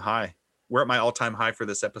all-time high. We're at my all-time high for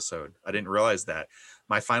this episode. I didn't realize that.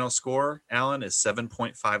 My final score, Alan, is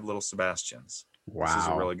 7.5 Little Sebastians. Wow. This is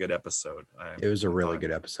a really good episode. It was a really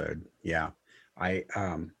good episode. Yeah.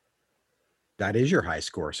 That is your high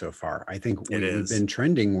score so far. I think we've been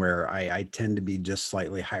trending where I tend to be just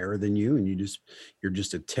slightly higher than you, and you're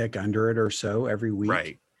just a tick under it or so every week.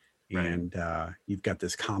 Right. And you've got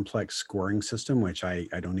this complex scoring system, which I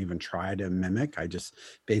don't even try to mimic. I just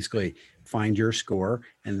basically find your score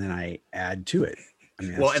and then I add to it. I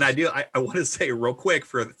mean, well, and I want to say real quick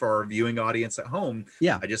for our viewing audience at home.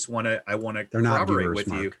 Yeah. I want to corroborate with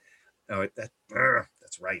you. Oh,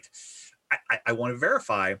 that's right. I want to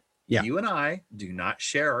verify. Yeah. You and I do not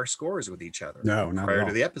share our scores with each other. No, not prior at all.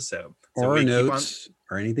 to the episode. Or notes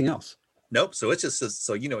or anything else. Nope. So it's just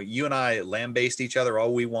so you and I lambaste each other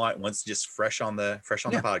all we want once just fresh on the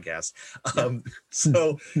podcast.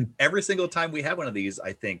 So every single time we have one of these,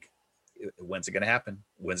 I think, when's it going to happen?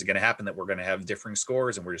 When's it going to happen that we're going to have differing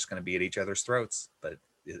scores and we're just going to be at each other's throats? But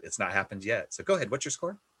it's not happened yet. So go ahead. What's your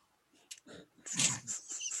score?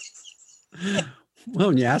 Well,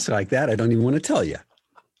 when you ask like that, I don't even want to tell you.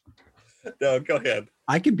 No, go ahead.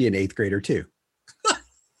 I could be an 8th grader too.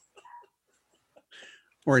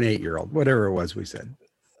 Or an 8-year-old, whatever it was we said.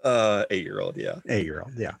 8-year-old, yeah.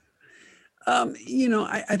 8-year-old, yeah.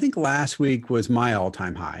 I think last week was my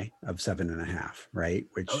all-time high of 7.5, right?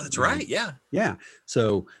 Which that's right, yeah. Yeah.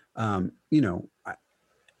 So I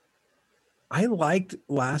liked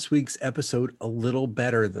last week's episode a little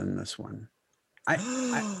better than this one. I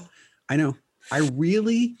know. I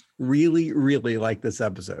really, really, really like this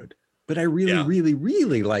episode, but I really, really,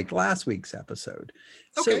 really liked last week's episode.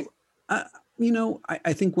 Okay. So,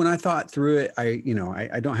 I think when I thought through it,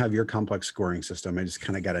 I don't have your complex scoring system. I just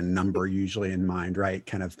kind of got a number usually in mind, right?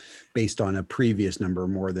 Kind of based on a previous number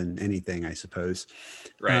more than anything, I suppose.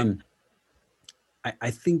 Right.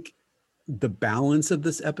 I think the balance of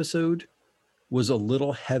this episode was a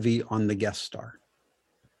little heavy on the guest star.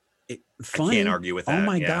 Funny. I can't argue with that. Oh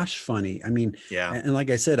my gosh, funny. I mean, yeah. And like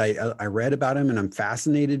I said, I read about him and I'm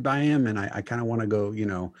fascinated by him, and I kind of want to go,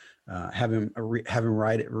 have him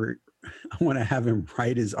write it. I want to have him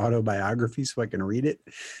write his autobiography so I can read it.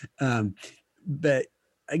 But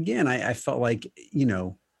again, I felt like,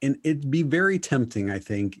 and it'd be very tempting, I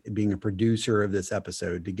think, being a producer of this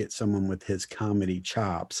episode, to get someone with his comedy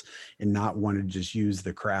chops and not want to just use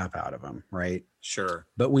the crap out of him, right? Sure.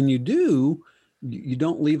 But when you do, you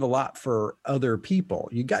don't leave a lot for other people.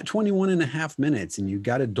 You got 21 and a half minutes and you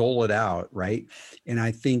got to dole it out, right? And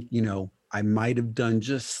I think, I might have done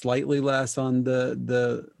just slightly less on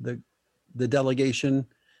the delegation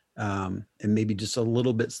and maybe just a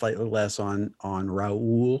little bit slightly less on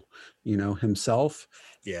Raul, himself,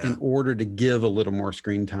 Yeah. in order to give a little more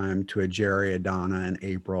screen time to a Jerry, a Donna, an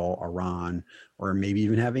April, a Ron, or maybe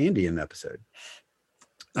even have Andy in the episode.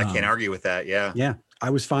 I can't argue with that. Yeah. Yeah, I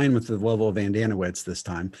was fine with the level of Van Danowitz this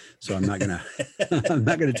time, so I'm not gonna I'm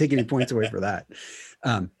not gonna take any points away for that.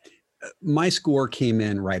 My score came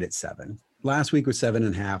in right at 7. Last week was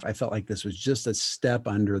 7.5. I felt like this was just a step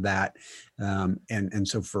under that, and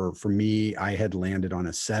so for me, I had landed on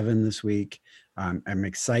a 7 this week. I'm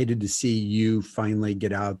excited to see you finally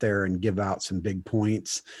get out there and give out some big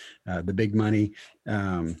points, the big money,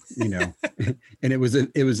 and it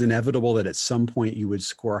was inevitable that at some point you would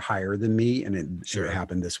score higher than me, and it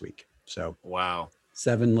happened this week. So wow,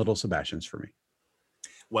 7 little Sebastians for me.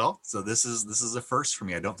 Well, so this is a first for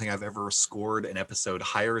me. I don't think I've ever scored an episode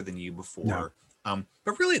higher than you before. No.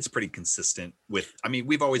 But really, it's pretty consistent with. I mean,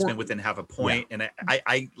 we've always been within half a point, and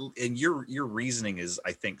and your reasoning is,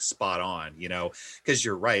 I think, spot on. Because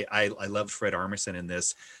you're right. I loved Fred Armisen in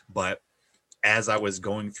this, but as I was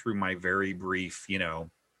going through my very brief,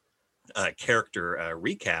 character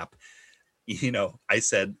recap, I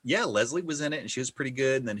said, yeah, Leslie was in it and she was pretty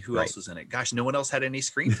good. And then who else was in it? Gosh, no one else had any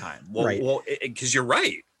screen time. Well, because you're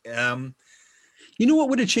right. What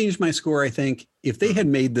would have changed my score? I think if they had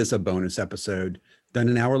made this a bonus episode, done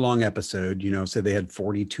an hour-long episode, say they had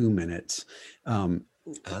 42 minutes,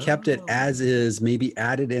 kept it as is, maybe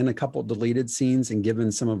added in a couple deleted scenes and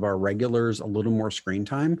given some of our regulars a little more screen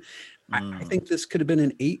time. I think this could have been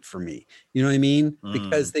an 8 for me. You know what I mean?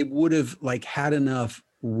 Because they would have had enough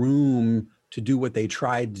room to do what they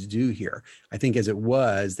tried to do here. I think as it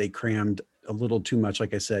was, they crammed a little too much,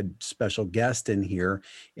 like I said, special guest in here,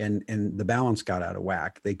 and the balance got out of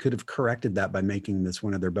whack. They could have corrected that by making this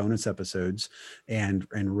one of their bonus episodes and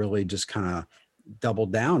really just kind of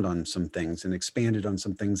doubled down on some things and expanded on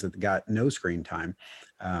some things that got no screen time.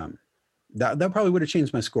 That probably would have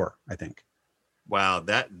changed my score, I think. Wow,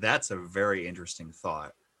 that's a very interesting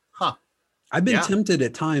thought. Huh. I've been tempted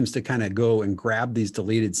at times to kind of go and grab these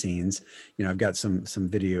deleted scenes. I've got some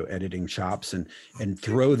video editing chops and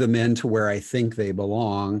throw them into where I think they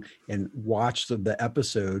belong and watch the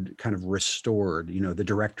episode kind of restored, the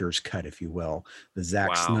director's cut, if you will, the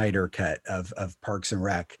Zack Snyder cut of Parks and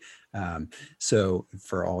Rec. So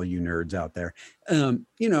for all you nerds out there,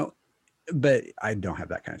 but I don't have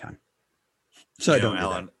that kind of time. So I don't,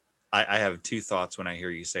 Alan, I have 2 thoughts when I hear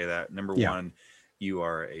you say that. Number one, you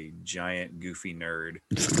are a giant goofy nerd,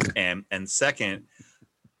 and second,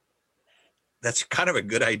 that's kind of a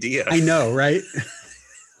good idea. I know, right?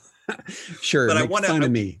 Sure, but I want fun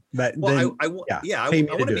of me, but I want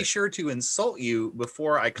to be sure to insult you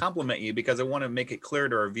before I compliment you, because I want to make it clear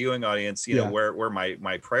to our viewing audience, where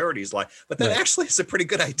my priorities lie. But that actually is a pretty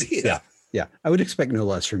good idea. Yeah, I would expect no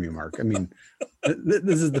less from you, Mark. I mean,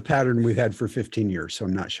 this is the pattern we've had for 15 years, so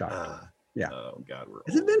I'm not shocked. Oh God,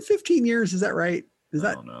 has it been 15 years? Is that right?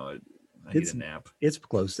 I don't know. I need a nap. It's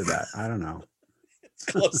close to that. I don't know. It's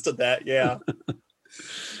close to that. Yeah.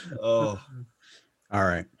 Oh. All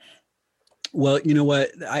right. Well, you know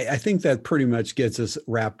what? I think that pretty much gets us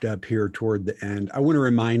wrapped up here toward the end. I want to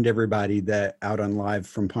remind everybody that out on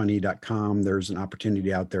livefrompawnee.com, there's an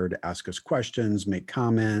opportunity out there to ask us questions, make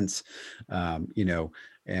comments, and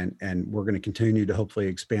we're going to continue to hopefully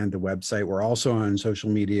expand the website. We're also on social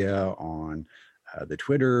media, on the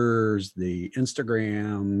Twitters, the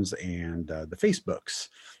Instagrams, and the Facebooks.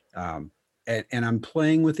 And I'm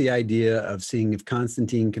playing with the idea of seeing if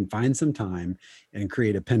Constantine can find some time and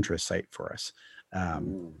create a Pinterest site for us. I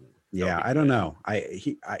don't know.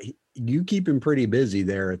 You keep him pretty busy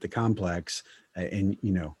there at the complex, in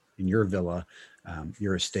your villa,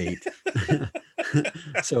 your estate.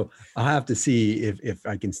 So I'll have to see if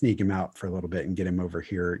I can sneak him out for a little bit and get him over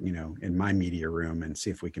here, in my media room, and see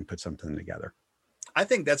if we can put something together. I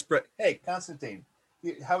think that's Hey, Constantine,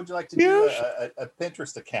 how would you like to do a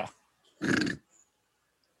Pinterest account?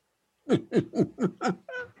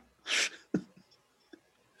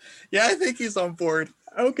 Yeah, I think he's on board.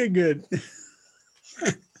 Okay, good.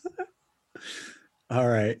 All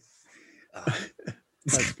right.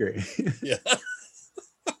 That's great. Yeah.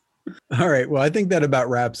 All right. Well, I think that about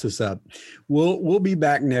wraps us up. We'll be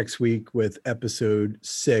back next week with episode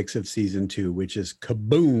 6 of season 2, which is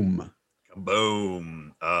Kaboom.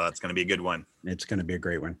 Kaboom. It's going to be a good one. It's going to be a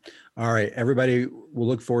great one. All right, everybody. We'll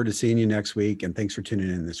look forward to seeing you next week. And thanks for tuning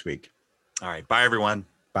in this week. All right. Bye, everyone.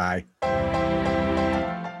 Bye.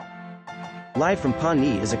 Live from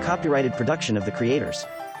Pawnee is a copyrighted production of the creators.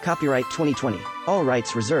 Copyright 2020. All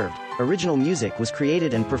rights reserved. Original music was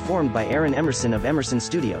created and performed by Aaron Emerson of Emerson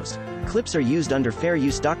Studios. Clips are used under fair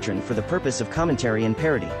use doctrine for the purpose of commentary and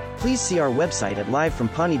parody. Please see our website at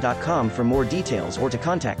livefrompawnee.com for more details or to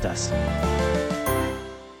contact us.